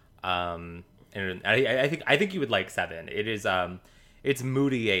twist. And I think you would like Seven. It is it's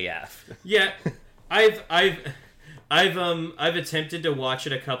moody AF. Yeah, I've attempted to watch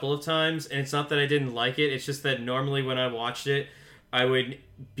it a couple of times, and it's not that I didn't like it. It's just that normally when I watched it, I would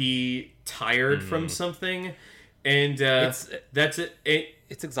be tired from something, and that's it.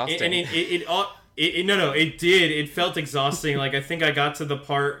 It's exhausting. And it did. It felt exhausting. Like, I think I got to the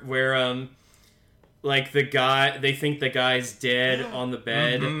part where they think the guy's dead on the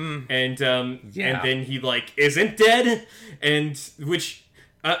bed, and then he isn't dead, and which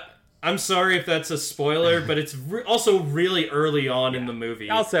I'm sorry if that's a spoiler, but it's also really early on in the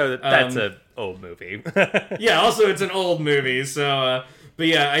movie. Also, that's an old movie. Also it's an old movie. So, but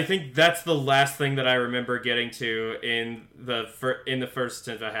yeah, I think that's the last thing that I remember getting to in the first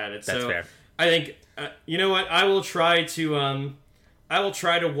stint I had it. That's fair. I think you know what, I will try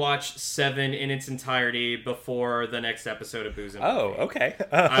to watch Seven in its entirety before the next episode of Booze and Movie. Oh, okay.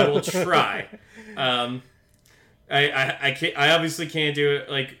 I will try. I obviously can't do it.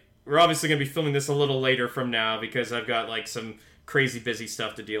 Like, we're obviously going to be filming this a little later from now because I've got some crazy busy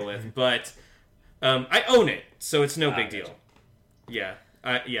stuff to deal with. But I own it, so it's no big deal. Yeah,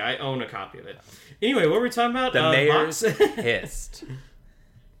 I own a copy of it. Anyway, what were we talking about? The mayor's pissed.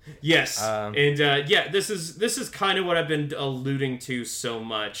 Yes, this is kind of what I've been alluding to so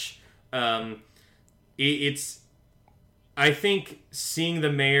much. It's I think seeing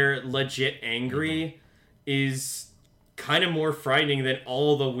the mayor legit angry is kind of more frightening than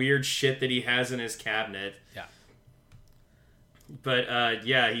all the weird shit that he has in his cabinet. Yeah. But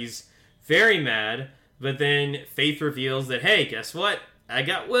he's very mad. But then Faith reveals that, hey, guess what? I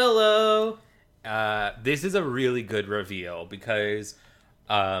got Willow. This is a really good reveal because,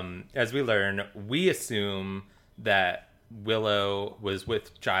 as we learn, we assume that Willow was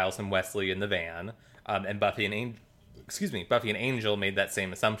with Giles and Wesley in the van, and Buffy and Angel made that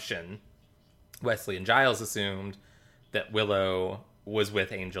same assumption. Wesley and Giles assumed that Willow was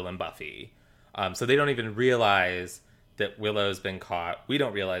with Angel and Buffy. So they don't even realize that Willow's been caught. We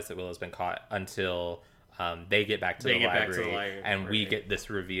don't realize that Willow's been caught until they get back to the library, and we get this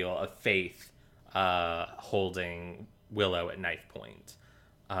reveal of Faith holding Willow at knife point.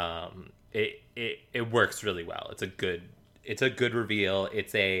 It works really well. It's a good reveal.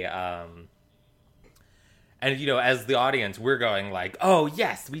 It's a and as the audience, we're going like, oh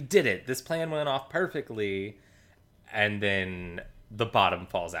yes, we did it. This plan went off perfectly. And then the bottom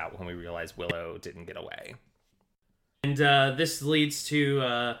falls out when we realize Willow didn't get away. And this leads to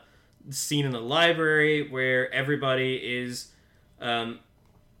the scene in the library where everybody is,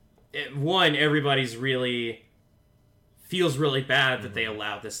 everybody's really feels really bad that they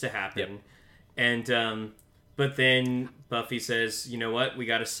allowed this to happen. Yep. And but then Buffy says, you know what, we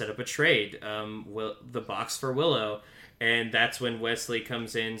got to set up a trade, the box for Willow. And that's when Wesley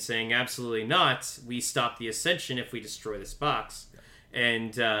comes in saying, absolutely not, we stop the Ascension if we destroy this box.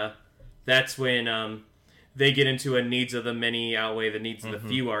 And that's when they get into a needs of the many outweigh the needs of the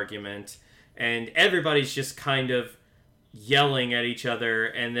few argument. And everybody's just kind of yelling at each other,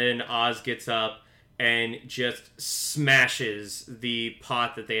 and then Oz gets up and just smashes the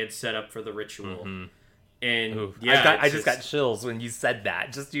pot that they had set up for the ritual. And ooh, yeah, I just got chills when you said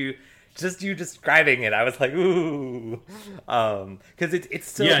that. Just you describing it, I was like, ooh, because it's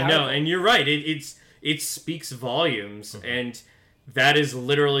still no, and you're right. It speaks volumes, and that is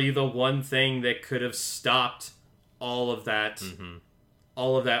literally the one thing that could have stopped all of that,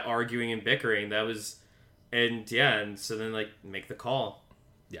 all of that arguing and bickering. That was, and so then like make the call,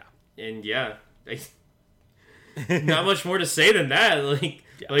 and not much more to say than that.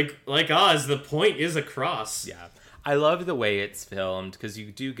 Like Oz, the point is across. Yeah, I love the way it's filmed because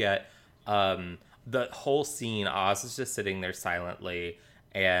you do get the whole scene. Oz is just sitting there silently,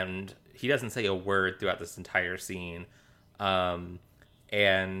 and he doesn't say a word throughout this entire scene. And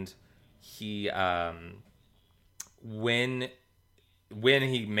he when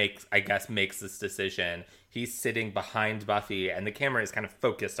he makes this decision, he's sitting behind Buffy, and the camera is kind of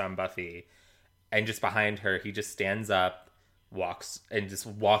focused on Buffy, and just behind her, he just stands up, walks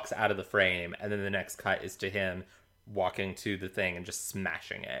out of the frame, and then the next cut is to him walking to the thing and just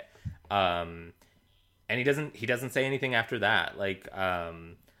smashing it. And he doesn't say anything after that. Like,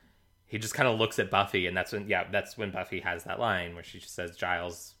 he just kind of looks at Buffy, and that's when Buffy has that line where she just says,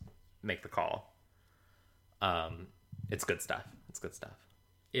 "Giles, make the call." It's good stuff.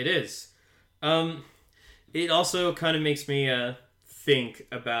 It is. It also kind of makes me think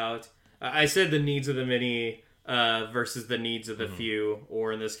about. I said the needs of the many versus the needs of the few,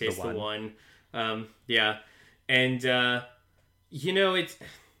 or in this case, the one. And it's.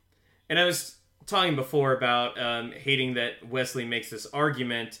 And I was talking before about hating that Wesley makes this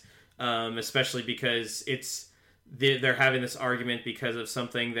argument, especially because they're having this argument because of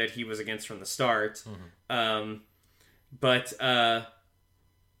something that he was against from the start.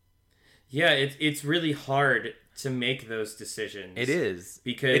 It's really hard to make those decisions. It is,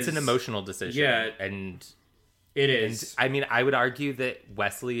 because it's an emotional decision. Yeah, and it is. And, I mean, I would argue that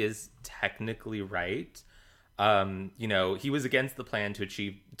Wesley is technically right. He was against the plan to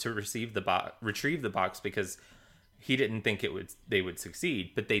retrieve the box because he didn't think they would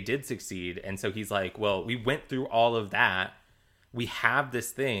succeed, but they did succeed. And so he's like, well, we went through all of that. We have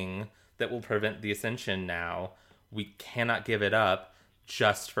this thing that will prevent the Ascension now. We cannot give it up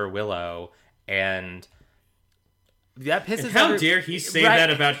just for Willow. And that pisses. And how dare he say that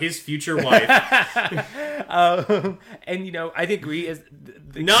about his future wife? And I think Ree is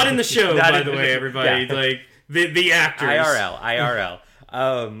not in the show, by the way, everybody. Yeah. Like the actors. IRL.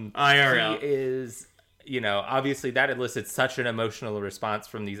 IRL. He is, obviously that elicits such an emotional response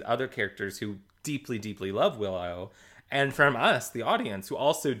from these other characters who deeply, deeply love Willow, and from us, the audience, who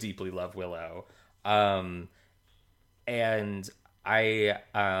also deeply love Willow. And I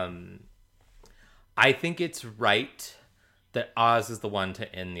think it's right that Oz is the one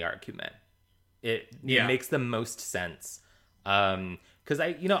to end the argument. It makes the most sense. Because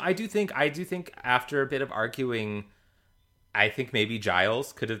I do think after a bit of arguing, I think maybe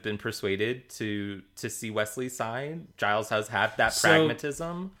Giles could have been persuaded to see Wesley's side. Giles has had that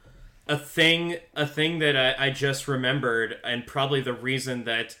pragmatism. A thing that I just remembered, and probably the reason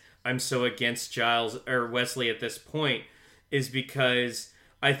that I'm so against Giles or Wesley at this point, is because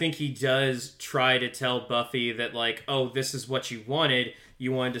I think he does try to tell Buffy that, like, oh, this is what you wanted.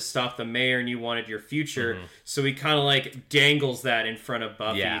 You wanted to stop the mayor and you wanted your future. So he kind of like dangles that in front of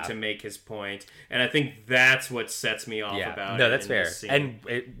Buffy to make his point. And I think that's what sets me off about it. No, that's fair. And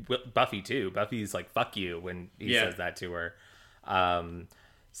Buffy too. Buffy's like, fuck you when he says that to her. But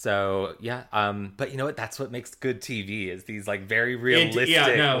you know what? That's what makes good TV, is these like very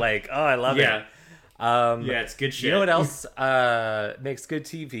realistic, like, oh, I love it. It's good shit. You know what else makes good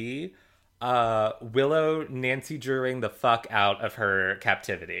TV? Willow Nancy Drewing the fuck out of her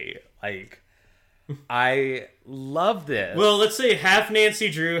captivity. Like, I love this. Well, let's say half Nancy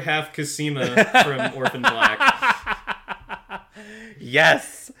Drew, half Cosima from Orphan Black.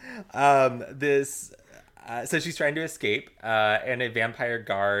 Yes. So she's trying to escape, and a vampire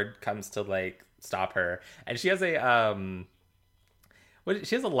guard comes to like stop her, and she has a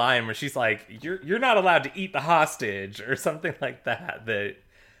She has a line where she's like, "You're not allowed to eat the hostage" or something like that. That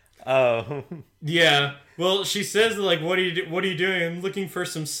oh Yeah. Well, she says like, What are you doing? I'm looking for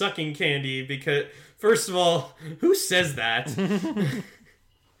some sucking candy because first of all, who says that?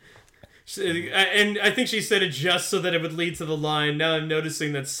 And I think she said it just so that it would lead to the line. Now I'm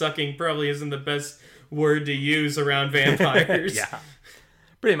noticing that sucking probably isn't the best word to use around vampires. yeah,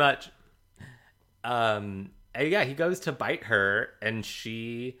 pretty much. And yeah, he goes to bite her, and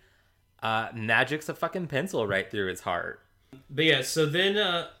she magics a fucking pencil right through his heart. But yeah, so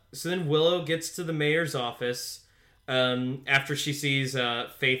then Willow gets to the mayor's office after she sees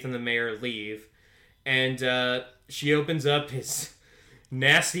Faith and the mayor leave, and she opens up his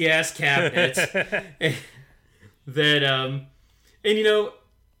nasty ass cabinet that and you know,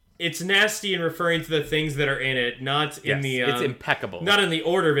 it's nasty in referring to the things that are in it, not in the it's impeccable, not in the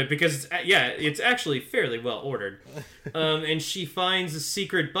order of it, because it's actually fairly well ordered. And she finds a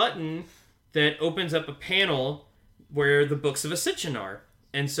secret button that opens up a panel where the books of Ascension are,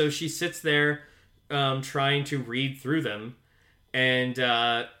 and so she sits there trying to read through them,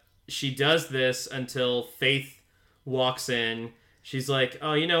 and she does this until Faith walks in. She's like,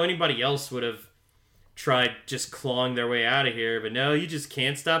 "Oh, you know, anybody else would have tried just clawing their way out of here, but no, you just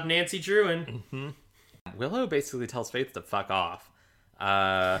can't stop Nancy Druin." Mm-hmm. Willow basically tells Faith to fuck off.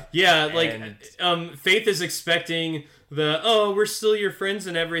 Faith is expecting we're still your friends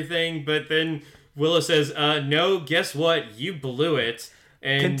and everything, but then Willow says, no, guess what? You blew it.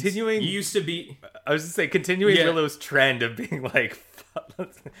 And continuing, you used to be... I was going to say, continuing Willow's trend of being like,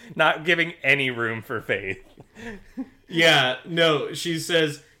 not giving any room for Faith. Yeah, no, she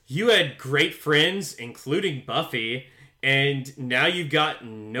says, you had great friends, including Buffy, and now you've got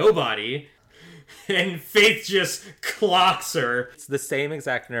nobody. And Faith just clocks her. It's the same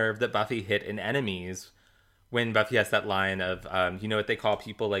exact nerve that Buffy hit in Enemies when Buffy has that line of, you know what they call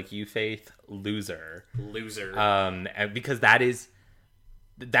people like you, Faith? Loser. Loser. And because that is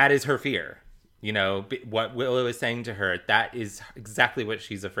her fear. You know, what Willow is saying to her, that is exactly what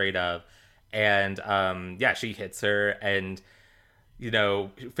she's afraid of. And, she hits her, and, you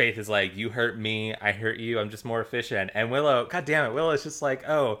know, Faith is like, you hurt me, I hurt you, I'm just more efficient. And Willow, God damn it, Willow's just like,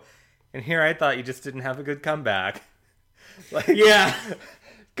 oh, and here I thought you just didn't have a good comeback. Like, yeah.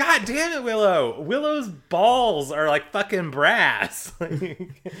 God damn it, Willow. Willow's balls are like fucking brass.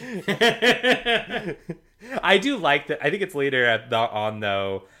 I do like that. I think it's later on,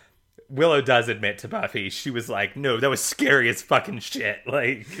 though, Willow does admit to Buffy, she was like, no, that was scary as fucking shit.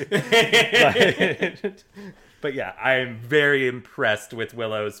 Like, but yeah, I'm very impressed with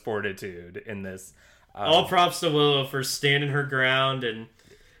Willow's fortitude in this. All props to Willow for standing her ground. And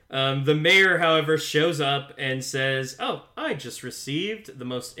the mayor, however, shows up and says, oh, I just received the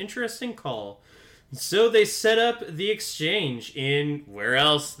most interesting call. So they set up the exchange in, where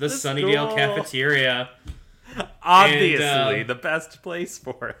else? The Sunnydale cafeteria. Obviously, the best place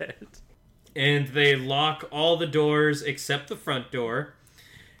for it. And they lock all the doors except the front door.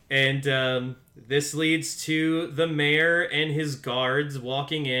 And this leads to the mayor and his guards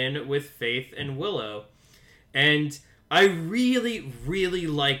walking in with Faith and Willow. And I really, really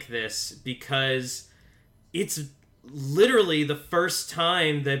like this because it's literally the first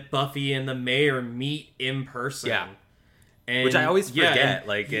time that Buffy and the mayor meet in person. Yeah. And, which I always forget.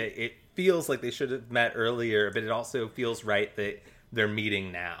 It feels like they should have met earlier, but it also feels right that they're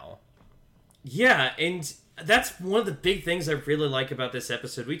meeting now. Yeah, and that's one of the big things I really like about this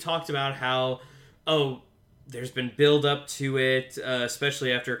episode. We talked about how, there's been build up to it,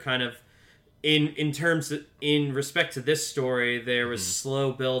 especially after kind of, in respect to this story, there was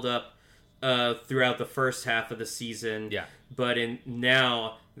slow build up throughout the first half of the season. Yeah. But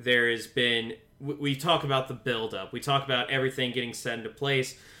now there has been, we talk about the build up, we talk about everything getting set into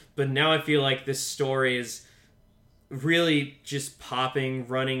place, but now I feel like this story is really just popping,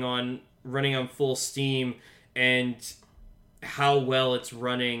 running on full steam, and how well it's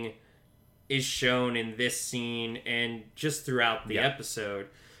running is shown in this scene and just throughout the episode.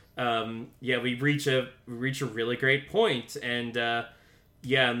 We reach a really great point, and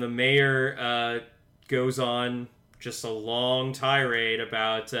and the mayor goes on just a long tirade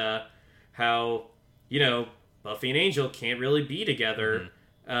about how, you know, Buffy and Angel can't really be together,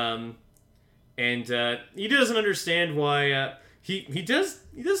 and he doesn't understand why. He does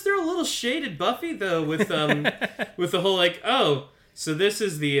throw a little shade at Buffy though with with the whole like, oh, so this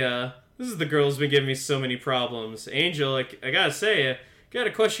is the girl who's been giving me so many problems. Angel, like, I gotta say, gotta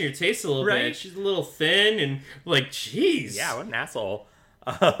question your taste a little bit. She's a little thin and like, jeez. Yeah, what an asshole.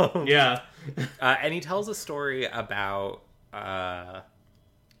 Yeah. And he tells a story about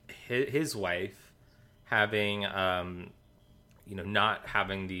his wife having not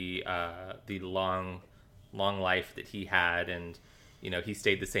having the long life that he had, and he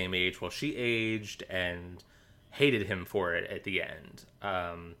stayed the same age while she aged, and hated him for it at the end.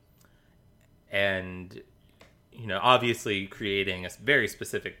 And obviously creating a very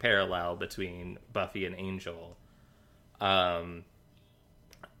specific parallel between Buffy and Angel. And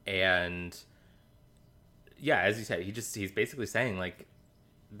yeah, as you said, he's basically saying, like,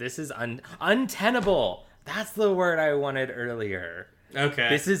 this is untenable. That's the word I wanted earlier. Okay.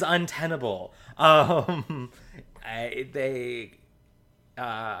 This is untenable. They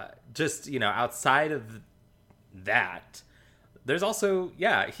just, outside of that, there's also,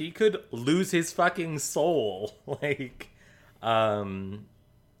 he could lose his fucking soul. Like,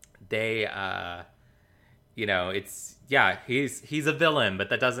 it's, he's a villain, but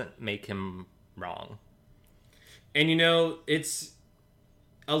that doesn't make him wrong. And, it's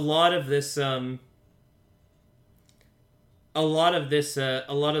a lot of this, a lot of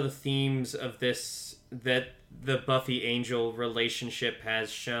the themes of this, that the Buffy Angel relationship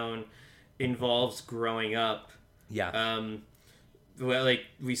has shown, involves growing up. Yeah. Well, like,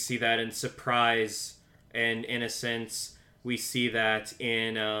 we see that in Surprise and Innocence. We see that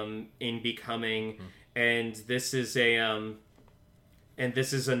in Becoming, and this is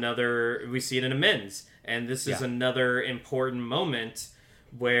another. We see it in Amends, and this is another important moment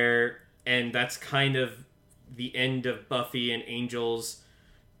where, and that's kind of the end of Buffy and Angel's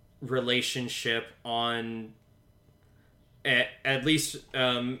relationship on. At least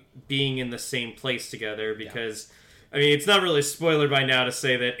being in the same place together, because I mean, it's not really a spoiler by now to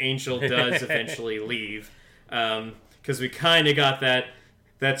say that Angel does eventually leave, because we kind of got that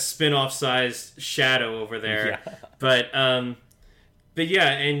spin-off sized shadow over there. But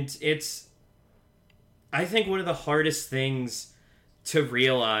yeah, and it's, I think, one of the hardest things to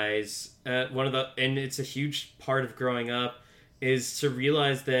realize, and it's a huge part of growing up, is to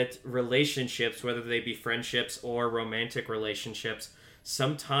realize that relationships, whether they be friendships or romantic relationships,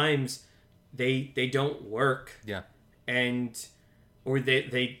 sometimes they don't work. Yeah. Or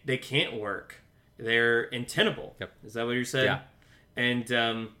they can't work. They're untenable. Yep. Is that what you said? Yeah. And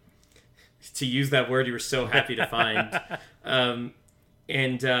to use that word you were so happy to find.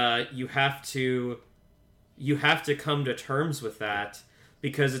 You have to come to terms with that,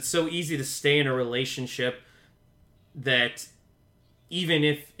 because it's so easy to stay in a relationship that, even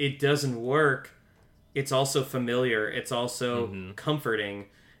if it doesn't work, it's also familiar. It's also comforting.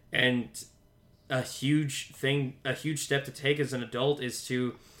 And a huge step to take as an adult is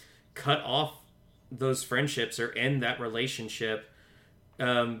to cut off those friendships or end that relationship,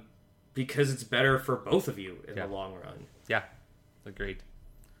 because it's better for both of you in the long run. Yeah, agreed.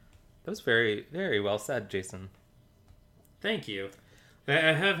 That was very, very well said, Jason. Thank you. I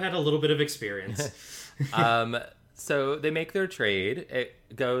have had a little bit of experience. So they make their trade. It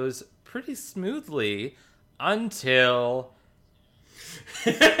goes pretty smoothly until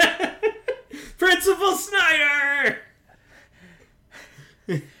Principal Snyder!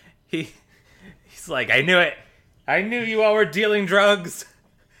 He's like, I knew it. I knew you all were dealing drugs.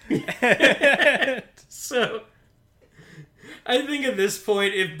 So, I think at this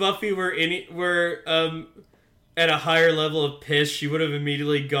point, if Buffy were at a higher level of piss, she would have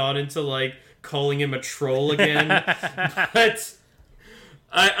immediately gone into, like, calling him a troll again. But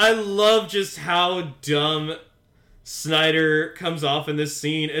I love just how dumb Snyder comes off in this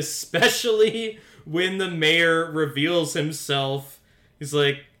scene, especially when the mayor reveals himself. He's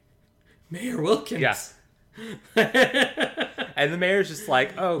like, Mayor Wilkins. Yeah. And the mayor's just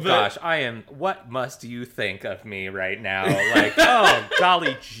like, gosh, what must you think of me right now? Like, oh,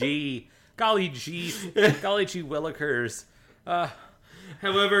 golly gee willikers.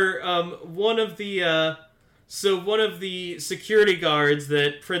 However, one of the security guards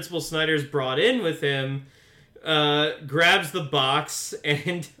that Principal Snyder's brought in with him grabs the box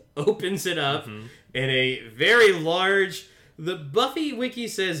and opens it up, and a very large, the Buffy wiki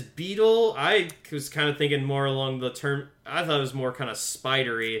says beetle. I was kind of thinking more along the term, I thought it was more kind of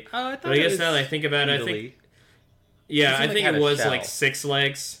spidery. But I guess now that I think about it, I think it was shell. like 6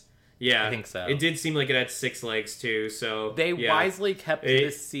 legs. Yeah, I think so. It did seem like it had 6 legs too. So they wisely kept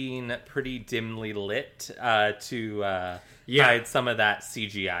this scene pretty dimly lit to hide some of that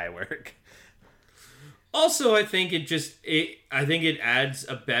CGI work. Also, I think it adds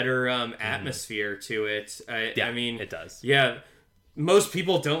a better atmosphere to it. I mean, it does. Yeah, most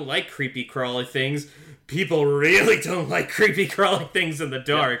people don't like creepy crawly things. People really don't like creepy crawly things in the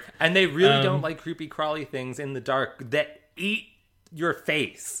dark, and they really don't like creepy crawly things in the dark that eat your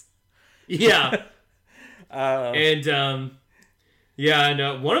face. Yeah. And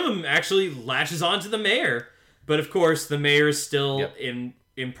one of them actually latches onto the mayor. But of course, the mayor is still Yep.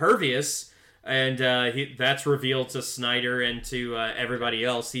 impervious, and that's revealed to Snyder and to everybody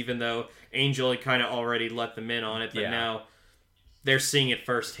else, even though Angel had kind of already let them in on it, but now they're seeing it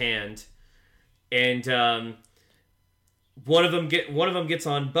firsthand. And one of them gets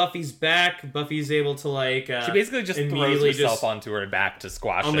on Buffy's back. Buffy's able to she basically just throws herself onto her back to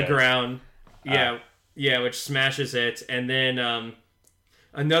squash on it. the ground. Which smashes it, and then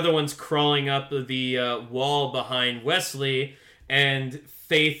another one's crawling up the wall behind Wesley, and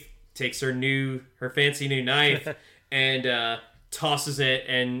Faith takes her fancy new knife and tosses it,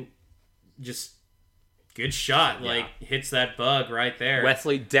 and just good shot, hits that bug right there.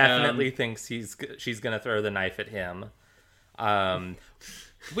 Wesley definitely thinks she's gonna throw the knife at him,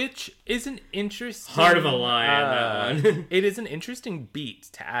 which is an interesting heart of a lion. That one. It is an interesting beat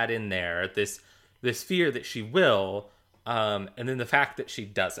to add in there. This fear that she will, and then the fact that she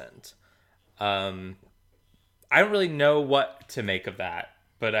doesn't. I don't really know what to make of that,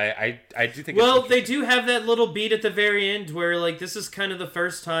 but I do think. Well, they do have that little beat at the very end where this is kind of the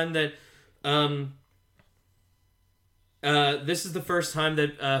first time that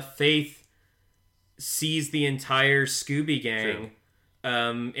Faith sees the entire Scooby Gang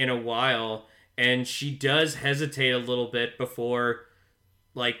in a while, and she does hesitate a little bit before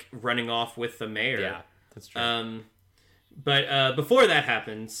running off with the mayor. Yeah, that's true. But before that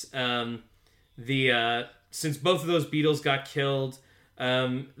happens, since both of those beetles got killed,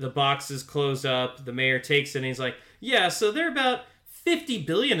 the boxes close up. The mayor takes it, and he's like, "Yeah, so there are about 50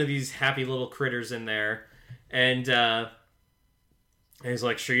 billion of these happy little critters in there," and he's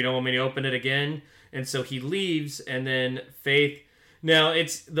like, "Sure, you don't want me to open it again?" And so he leaves, and then Faith. Now,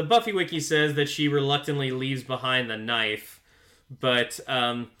 the Buffy Wiki says that she reluctantly leaves behind the knife. But,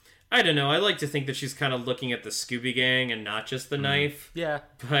 I don't know. I like to think that she's kind of looking at the Scooby Gang and not just the knife. Yeah.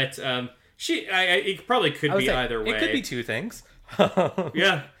 But, it probably could be either way. It could be two things.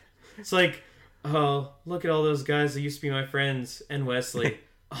 Yeah. It's like, oh, look at all those guys that used to be my friends. And Wesley.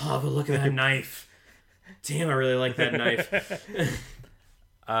 Oh, but look at that knife. Damn, I really like that knife.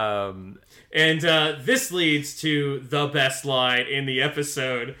 And this leads to the best line in the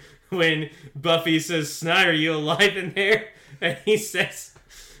episode when Buffy says, "Snyder, are you alive in there?" And he says,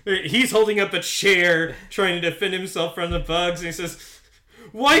 he's holding up a chair trying to defend himself from the bugs, and he says,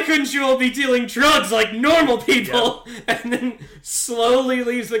 "Why couldn't you all be dealing drugs like normal people?" Yep. And then slowly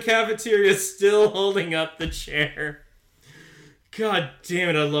leaves the cafeteria still holding up the chair. God damn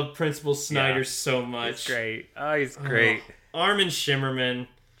it, I love Principal Snyder so much. He's great. Oh, he's great. Armin Shimmerman.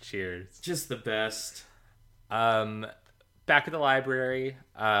 Cheers. Just the best. Back at the library,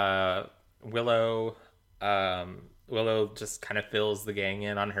 Willow just kind of fills the gang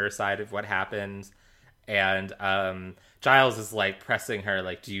in on her side of what happens, and Giles is pressing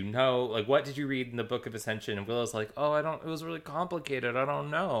her, do you know, what did you read in the Book of Ascension? And Willow's like, "Oh, I don't, it was really complicated, I don't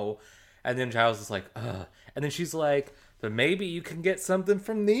know." And then Giles is like, "Ugh." And then she's like, "But maybe you can get something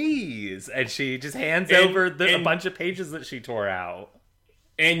from these." And she just hands over a bunch of pages that she tore out.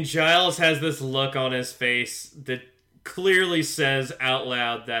 And Giles has this look on his face that clearly says out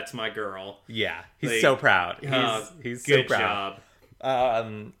loud, "That's my girl." Yeah, he's so proud. He's so proud.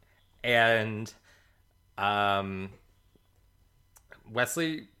 Good job.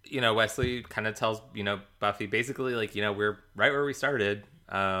 Wesley kind of tells, Buffy basically, we're right where we started,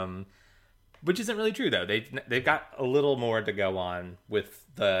 which isn't really true, though. They've got a little more to go on with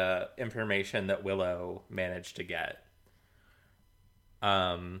the information that Willow managed to get.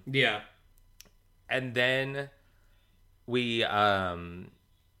 Yeah. And then we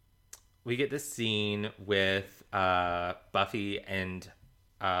get this scene with Buffy and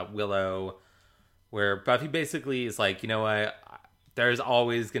Willow, where Buffy basically is like, "You know what? There's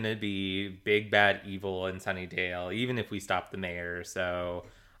always going to be big bad evil in Sunnydale, even if we stop the mayor. So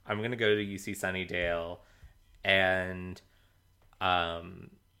I'm going to go to UC Sunnydale." And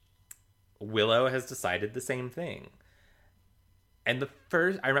Willow has decided the same thing. And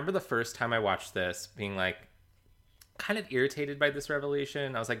I remember the first time I watched this being kind of irritated by this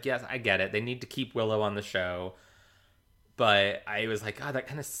revelation. I was like, yes, I get it. They need to keep Willow on the show. But I was like, God, that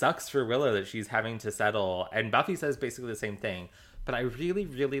kind of sucks for Willow that she's having to settle. And Buffy says basically the same thing. But I really,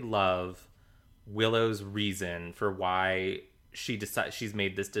 really love Willow's reason for why she's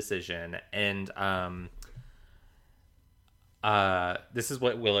made this decision. And this is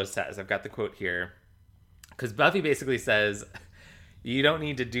what Willow says. I've got the quote here. Because Buffy basically says, "You don't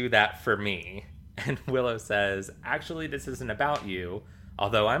need to do that for me." And Willow says, "Actually, this isn't about you.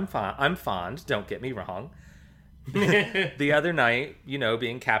 Although I'm fond, don't get me wrong. The other night,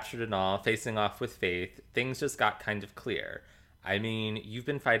 being captured and all, facing off with Faith, things just got kind of clear. I mean, you've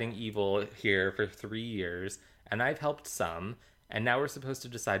been fighting evil here for 3 years, and I've helped some, and now we're supposed to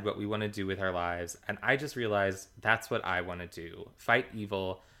decide what we want to do with our lives. And I just realized that's what I want to do. Fight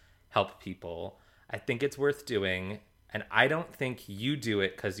evil, help people. I think it's worth doing, and I don't think you do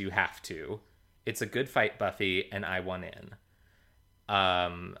it because you have to. It's a good fight, Buffy, and I want in.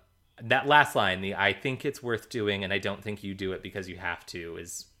 That last line, the I think it's worth doing, and I don't think you do it because you have to,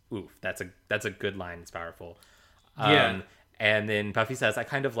 is oof. That's a good line. It's powerful. Yeah. And then Buffy says, I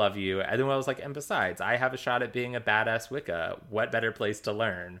kind of love you. And then I was like, and besides, I have a shot at being a badass Wicca. What better place to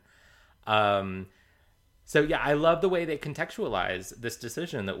learn? So yeah, I love the way they contextualize this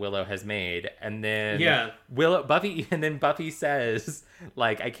decision that Willow has made. And then Buffy says,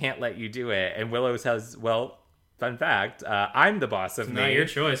 like, I can't let you do it. And Willow says, well, fun fact, I'm the boss of me. Not your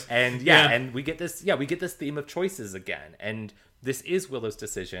choice. And and we get this theme of choices again. And this is Willow's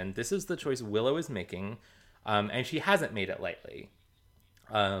decision. This is the choice Willow is making. And she hasn't made it lightly.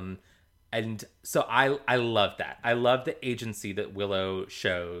 And so I love that. I love the agency that Willow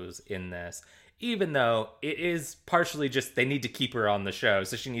shows in this, even though it is partially just they need to keep her on the show,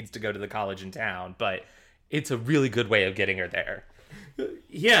 so she needs to go to the college in town, but it's a really good way of getting her there.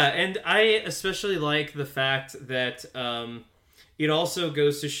 Yeah, and I especially like the fact that it also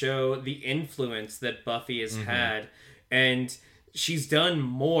goes to show the influence that Buffy has had, and she's done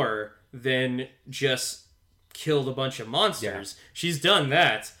more than just killed a bunch of monsters. Yeah. She's done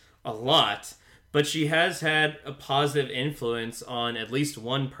that a lot, but she has had a positive influence on at least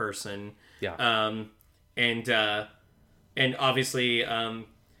one person. Yeah. And obviously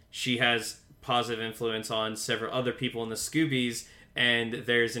she has positive influence on several other people in the Scoobies, and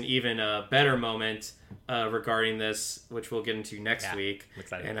there's an even better moment regarding this, which we'll get into next week. I'm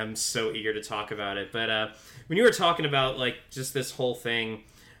excited. And I'm so eager to talk about it. But when you were talking about like just this whole thing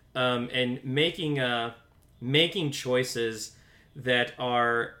and making choices that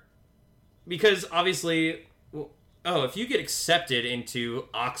are, because obviously, if you get accepted into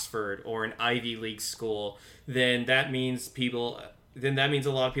Oxford or an Ivy League school, then that means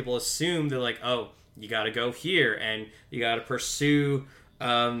a lot of people assume they're like, oh, you got to go here and you got to pursue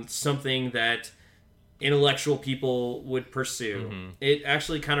something that intellectual people would pursue. Mm-hmm. It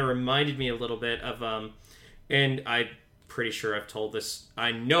actually kind of reminded me a little bit of, and I'm pretty sure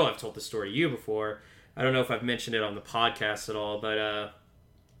I know I've told this story to you before. I don't know if I've mentioned it on the podcast at all, but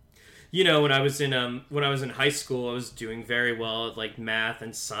when I was in high school, I was doing very well at like math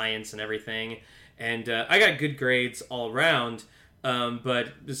and science and everything, and I got good grades all around.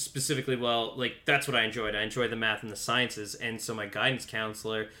 But specifically, that's what I enjoyed. I enjoyed the math and the sciences, and so my guidance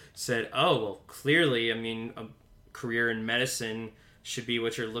counselor said, "Oh, well, clearly, I mean, a career in medicine should be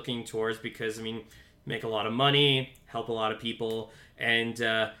what you're looking towards because, I mean, make a lot of money, help a lot of people, and."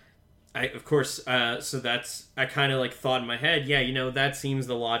 I kind of like thought in my head, that seems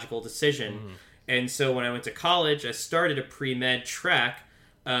the logical decision. Mm-hmm. And so when I went to college, I started a pre-med track.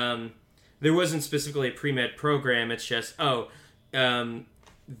 There wasn't specifically a pre-med program. It's just,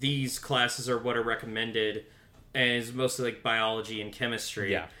 these classes are what are recommended, and it's mostly like biology and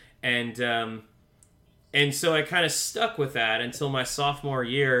chemistry. Yeah. And so I kind of stuck with that until my sophomore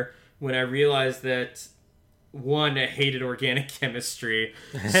year when I realized that one, I hated organic chemistry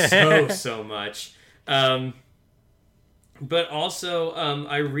so much. But also,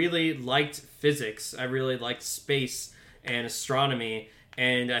 I really liked physics. I really liked space and astronomy.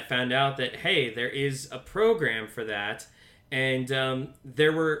 And I found out that, hey, there is a program for that. And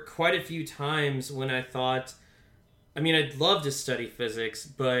there were quite a few times when I thought, I'd love to study physics,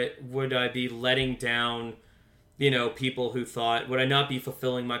 but would I be letting down, people who thought, would I not be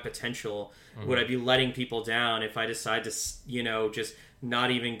fulfilling my potential? Mm-hmm. Would I be letting people down if I decide to, just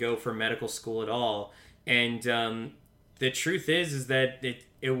not even go for medical school at all? And the truth is that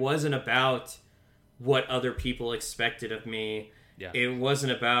it wasn't about what other people expected of me. Yeah. It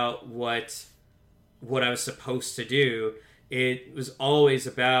wasn't about what I was supposed to do. It was always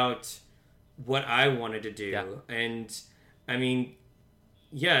about what I wanted to do. Yeah. And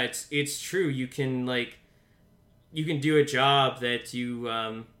it's true. You can do a job that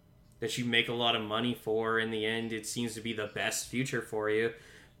you make a lot of money for. In the end, it seems to be the best future for you.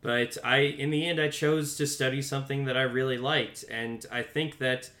 But in the end, I chose to study something that I really liked. And I think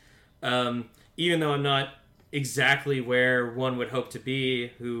that even though I'm not exactly where one would hope to be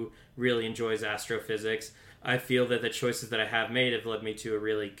who really enjoys astrophysics, I feel that the choices that I have made have led me to a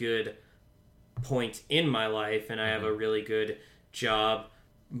really good point in my life. And I have a really good job,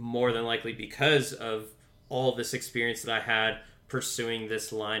 more than likely because of all this experience that I had pursuing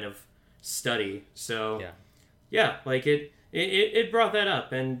this line of study. So it brought that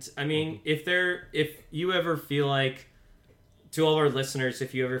up. And if you ever feel like, to all our listeners,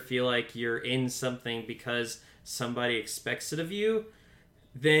 if you ever feel like you're in something because somebody expects it of you,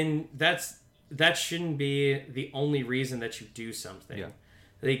 then that shouldn't be the only reason that you do something. Yeah.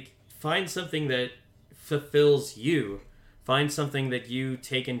 Like, find something that fulfills you. Find something that you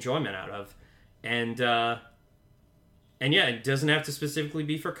take enjoyment out of. And yeah, it doesn't have to specifically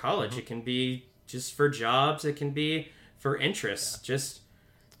be for college. It can be just for jobs. It can be for interests. Yeah.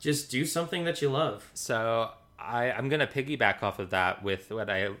 Just do something that you love. So I'm going to piggyback off of that with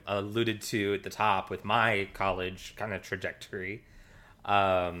what I alluded to at the top with my college kind of trajectory.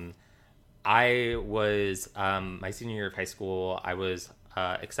 I was, my senior year of high school, I was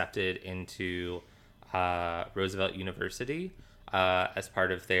accepted into Roosevelt University as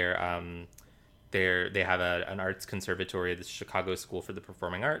part of they have an arts conservatory, the Chicago School for the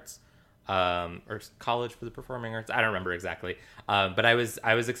Performing Arts, or College for the Performing Arts. I don't remember exactly. But I was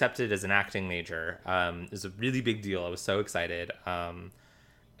accepted as an acting major. It was a really big deal. I was so excited.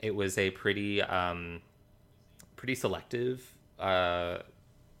 It was a pretty selective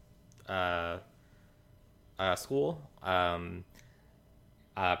school.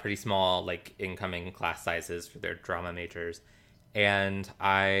 Pretty small, like, incoming class sizes for their drama majors. And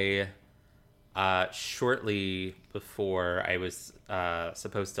I, shortly before I was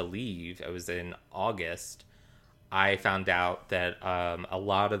supposed to leave, it was in August, I found out that a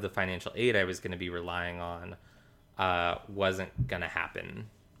lot of the financial aid I was going to be relying on wasn't going to happen.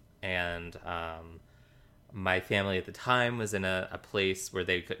 And my family at the time was in a place where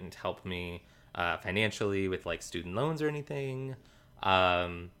they couldn't help me financially with, like, student loans or anything.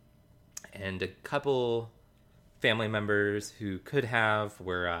 And a couple family members who could have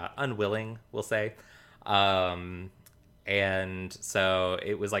were unwilling, we'll say. And so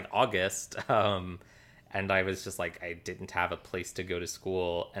it was like August, and I was just like, I didn't have a place to go to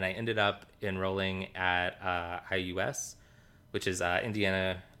school, and I ended up enrolling at IUS, which is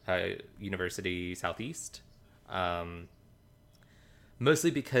Indiana University Southeast,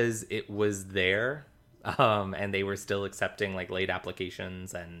 mostly because it was there, and they were still accepting, like, late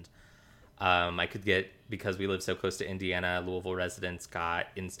applications, and I could get, because we live so close to Indiana, Louisville residents got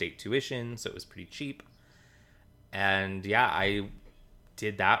in-state tuition, so it was pretty cheap. And yeah, I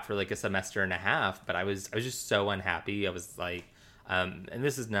did that for like a semester and a half, but I was just so unhappy. I was like, and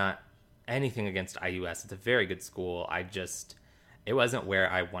this is not anything against IUS. It's a very good school. It wasn't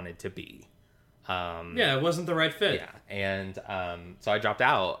where I wanted to be. Yeah, it wasn't the right fit. Yeah. And so I dropped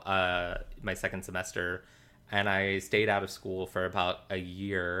out my second semester, and I stayed out of school for about a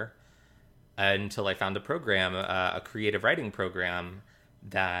year until I found a program, a creative writing program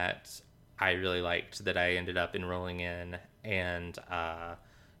that I really liked, that I ended up enrolling in and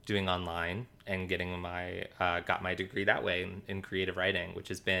doing online and getting got my degree that way in creative writing, which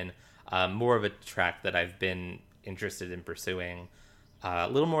has been more of a track that I've been interested in pursuing a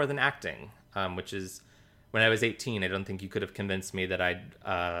little more than acting, which is, when I was 18, I don't think you could have convinced me that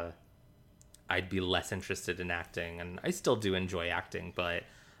I'd be less interested in acting, and I still do enjoy acting, but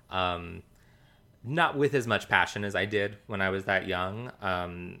not with as much passion as I did when I was that young,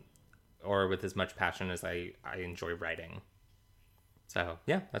 or with as much passion as I enjoy writing. So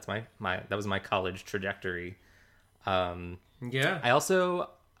yeah, that was my college trajectory. Yeah.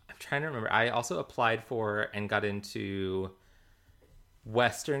 I'm trying to remember. I also applied for and got into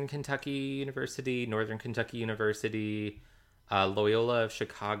Western Kentucky University, Northern Kentucky University, Loyola of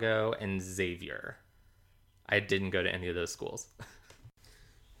Chicago, and Xavier. I didn't go to any of those schools.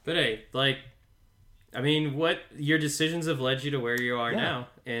 But hey, like, I mein, your decisions have led you to where you are now,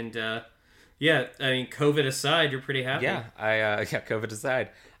 and yeah, I mean, COVID aside, you're pretty happy. Yeah, COVID aside,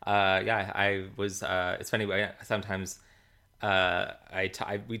 I was. It's funny. Sometimes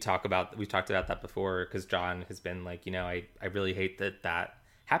we've talked about that before, because John has been like, I really hate that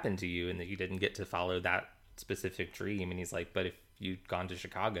happened to you and that you didn't get to follow that specific dream. And he's like, but if you'd gone to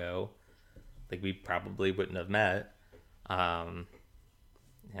Chicago, like, we probably wouldn't have met. And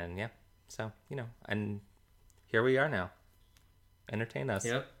yeah, so, and here we are now. Entertain us.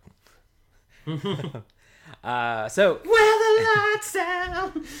 Yep. So where the lights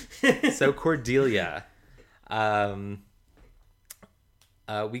down. So Cordelia,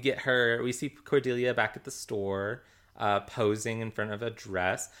 we see Cordelia back at the store, posing in front of a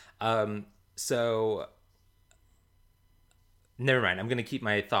dress. So never mind. I'm going to keep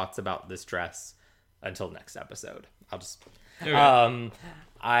my thoughts about this dress until next episode. I'll just, okay.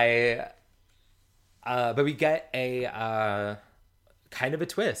 But we get a kind of a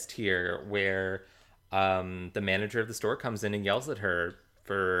twist here where the manager of the store comes in and yells at her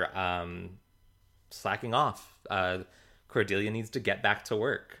for slacking off. Cordelia needs to get back to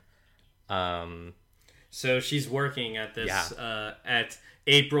work. So she's working at this at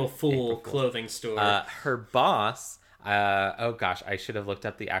April Fool clothing store. Her boss, oh gosh, I should have looked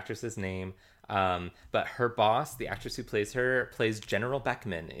up the actress's name. But her boss, the actress who plays her, plays General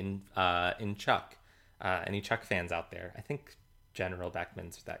Beckman in Chuck. Any Chuck fans out there? I think General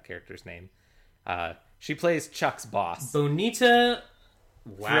Beckman's that character's name. She plays Chuck's boss. Bonita.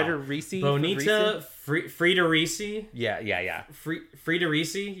 Wow. Friederisi? Bonita Friederisi? Yeah.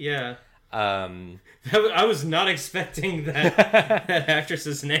 Friederisi? Yeah. I was not expecting that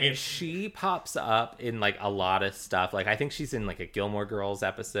actress's name. She pops up in like a lot of stuff. Like I think she's in like a Gilmore Girls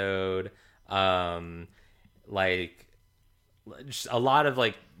episode. Like just a lot of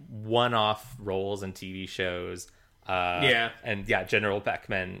like one-off roles in TV shows. And General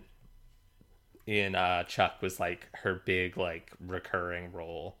Beckman in Chuck was like her big like recurring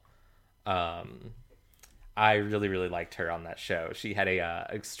role. I really, really liked her on that show. She had a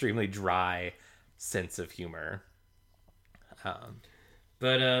extremely dry sense of humor.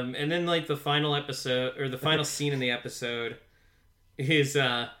 And then like the final episode or the final scene in the episode is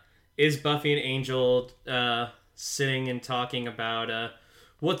Buffy and Angel sitting and talking about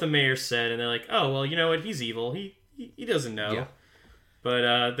what the mayor said, and they're like, "Oh well, you know what? He's evil. He doesn't know." Yeah.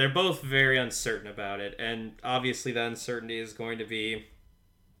 But they're both very uncertain about it, and obviously that uncertainty is going to be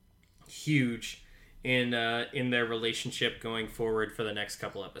huge in their relationship going forward for the next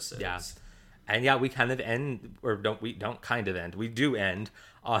couple episodes. Yeah. And we kind of end, or don't kind of end. We do end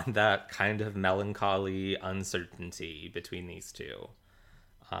on that kind of melancholy uncertainty between these two.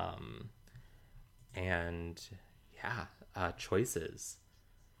 Choices.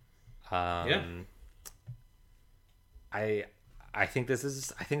 I think this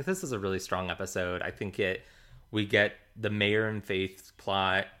is a really strong episode. I think we get the Mayor and Faith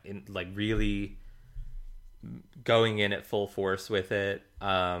plot in like really going in at full force with it.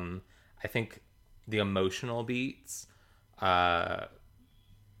 I think the emotional beats of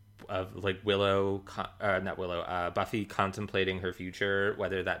like Buffy contemplating her future,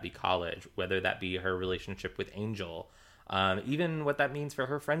 whether that be college, whether that be her relationship with Angel, even what that means for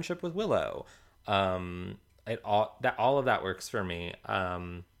her friendship with Willow. All of that works for me.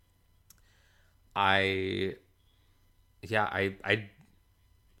 I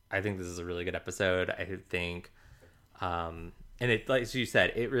think this is a really good episode. I think, and it, like you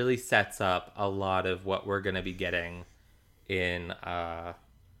said, it really sets up a lot of what we're going to be getting in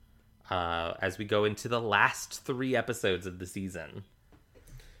as we go into the last 3 episodes of the season.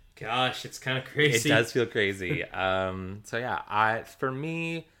 Gosh, it's kind of crazy. It does feel crazy. For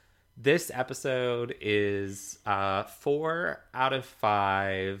me, this episode is 4 out of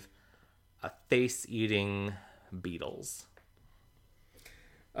 5 face-eating beetles.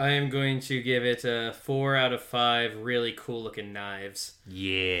 I am going to give it a 4 out of 5 really cool looking knives.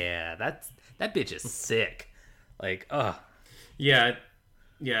 Yeah, that bitch is sick. Like, ugh. Yeah.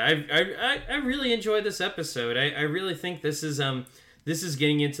 I really enjoyed this episode. I really think this is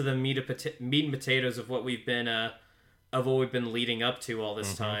getting into the meat and potatoes of what we've been leading up to all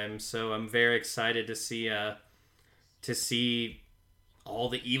this time. So I'm very excited to see all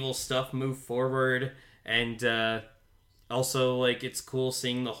the evil stuff move forward, and also like it's cool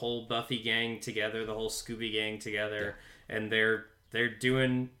seeing the whole Buffy gang together, the whole Scooby gang together, and they're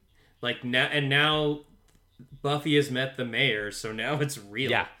doing like now Buffy has met the mayor, so now it's real.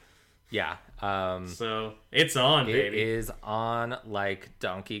 Yeah. So it's on, baby. It is on like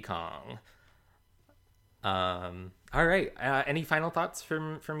Donkey Kong. All right. Any final thoughts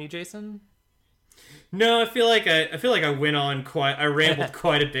from you, Jason? No, I feel like I went on I rambled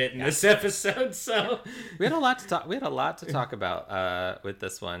quite a bit in this episode. So we had a lot to talk. We had a lot to talk about with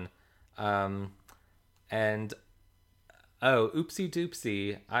this one. And oopsie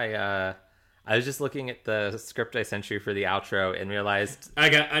doopsie. I was just looking at the script I sent you for the outro and realized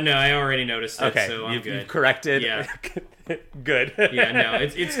I already noticed it. Okay, so I'm good. You've corrected. Yeah, good. Yeah, no,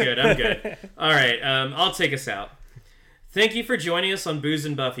 it's good. I'm good. All right, I'll take us out. Thank you for joining us on Booze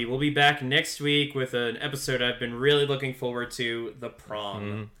and Buffy. We'll be back next week with an episode I've been really looking forward to, The Prom.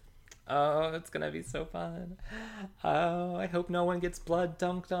 Mm-hmm. Oh, it's going to be so fun. Oh, I hope no one gets blood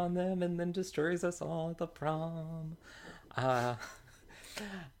dunked on them and then destroys us all at the prom. I'm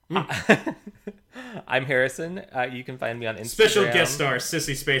Harrison. You can find me on Instagram. Special guest star,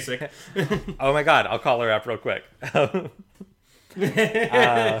 Sissy Spacek. Oh my god, I'll call her up real quick.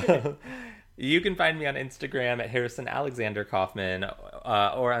 You can find me on Instagram at Harrison Alexander Kaufman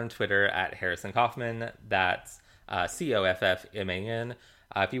or on Twitter at Harrison Kaufman. That's Coffman.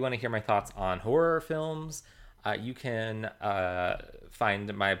 If you want to hear my thoughts on horror films, you can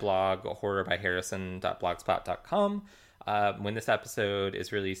find my blog horrorbyharrison.blogspot.com. When this episode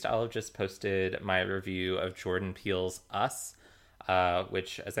is released, I'll have just posted my review of Jordan Peele's Us,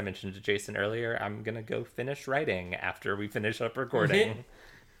 which, as I mentioned to Jason earlier, I'm going to go finish writing after we finish up recording.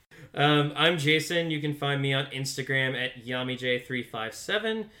 I'm Jason. You can find me on Instagram at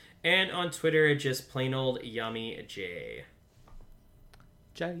YamiJ357 and on Twitter at just plain old YamiJ.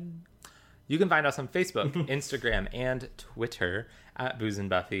 You can find us on Facebook, Instagram, and Twitter at Booze and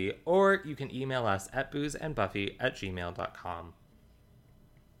Buffy, or you can email us at boozeandbuffy@gmail.com.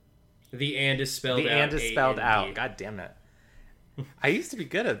 The and is spelled out. The and is spelled out. God damn it. I used to be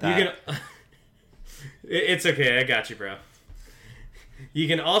good at that. It's okay. I got you, bro. You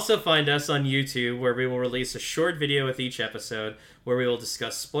can also find us on YouTube, where we will release a short video with each episode, where we will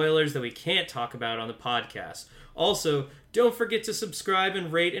discuss spoilers that we can't talk about on the podcast. Also, don't forget to subscribe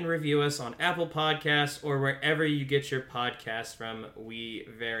and rate and review us on Apple Podcasts or wherever you get your podcasts from. We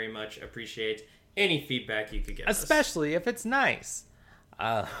very much appreciate any feedback you could get us. Especially if it's nice.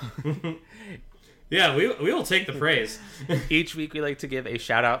 Yeah, we will take the praise. Each week we like to give a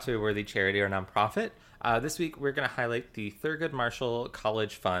shout out to a worthy charity or nonprofit. This week we're going to highlight the Thurgood Marshall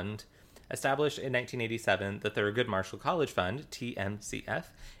College Fund. Established in 1987, the Thurgood Marshall College Fund, TMCF,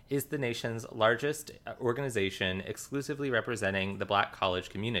 is the nation's largest organization exclusively representing the Black college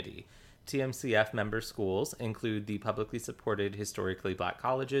community. TMCF member schools include the publicly supported historically Black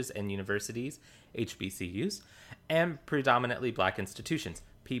colleges and universities, HBCUs, and predominantly Black institutions,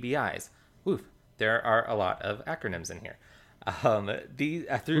 PBIs. Woof, there are a lot of acronyms in here.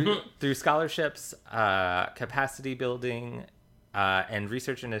 Through scholarships, capacity building, and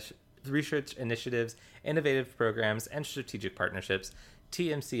research initiatives, innovative programs, and strategic partnerships,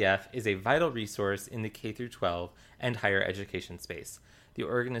 TMCF is a vital resource in the K-12 and higher education space. The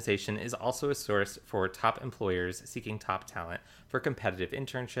organization is also a source for top employers seeking top talent for competitive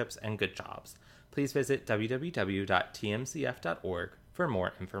internships and good jobs. Please visit www.tmcf.org for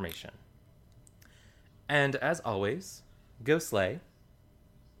more information. And as always, go slay.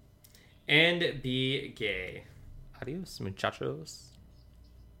 And be gay. Adios, muchachos.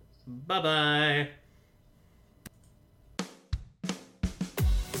 Bye-bye.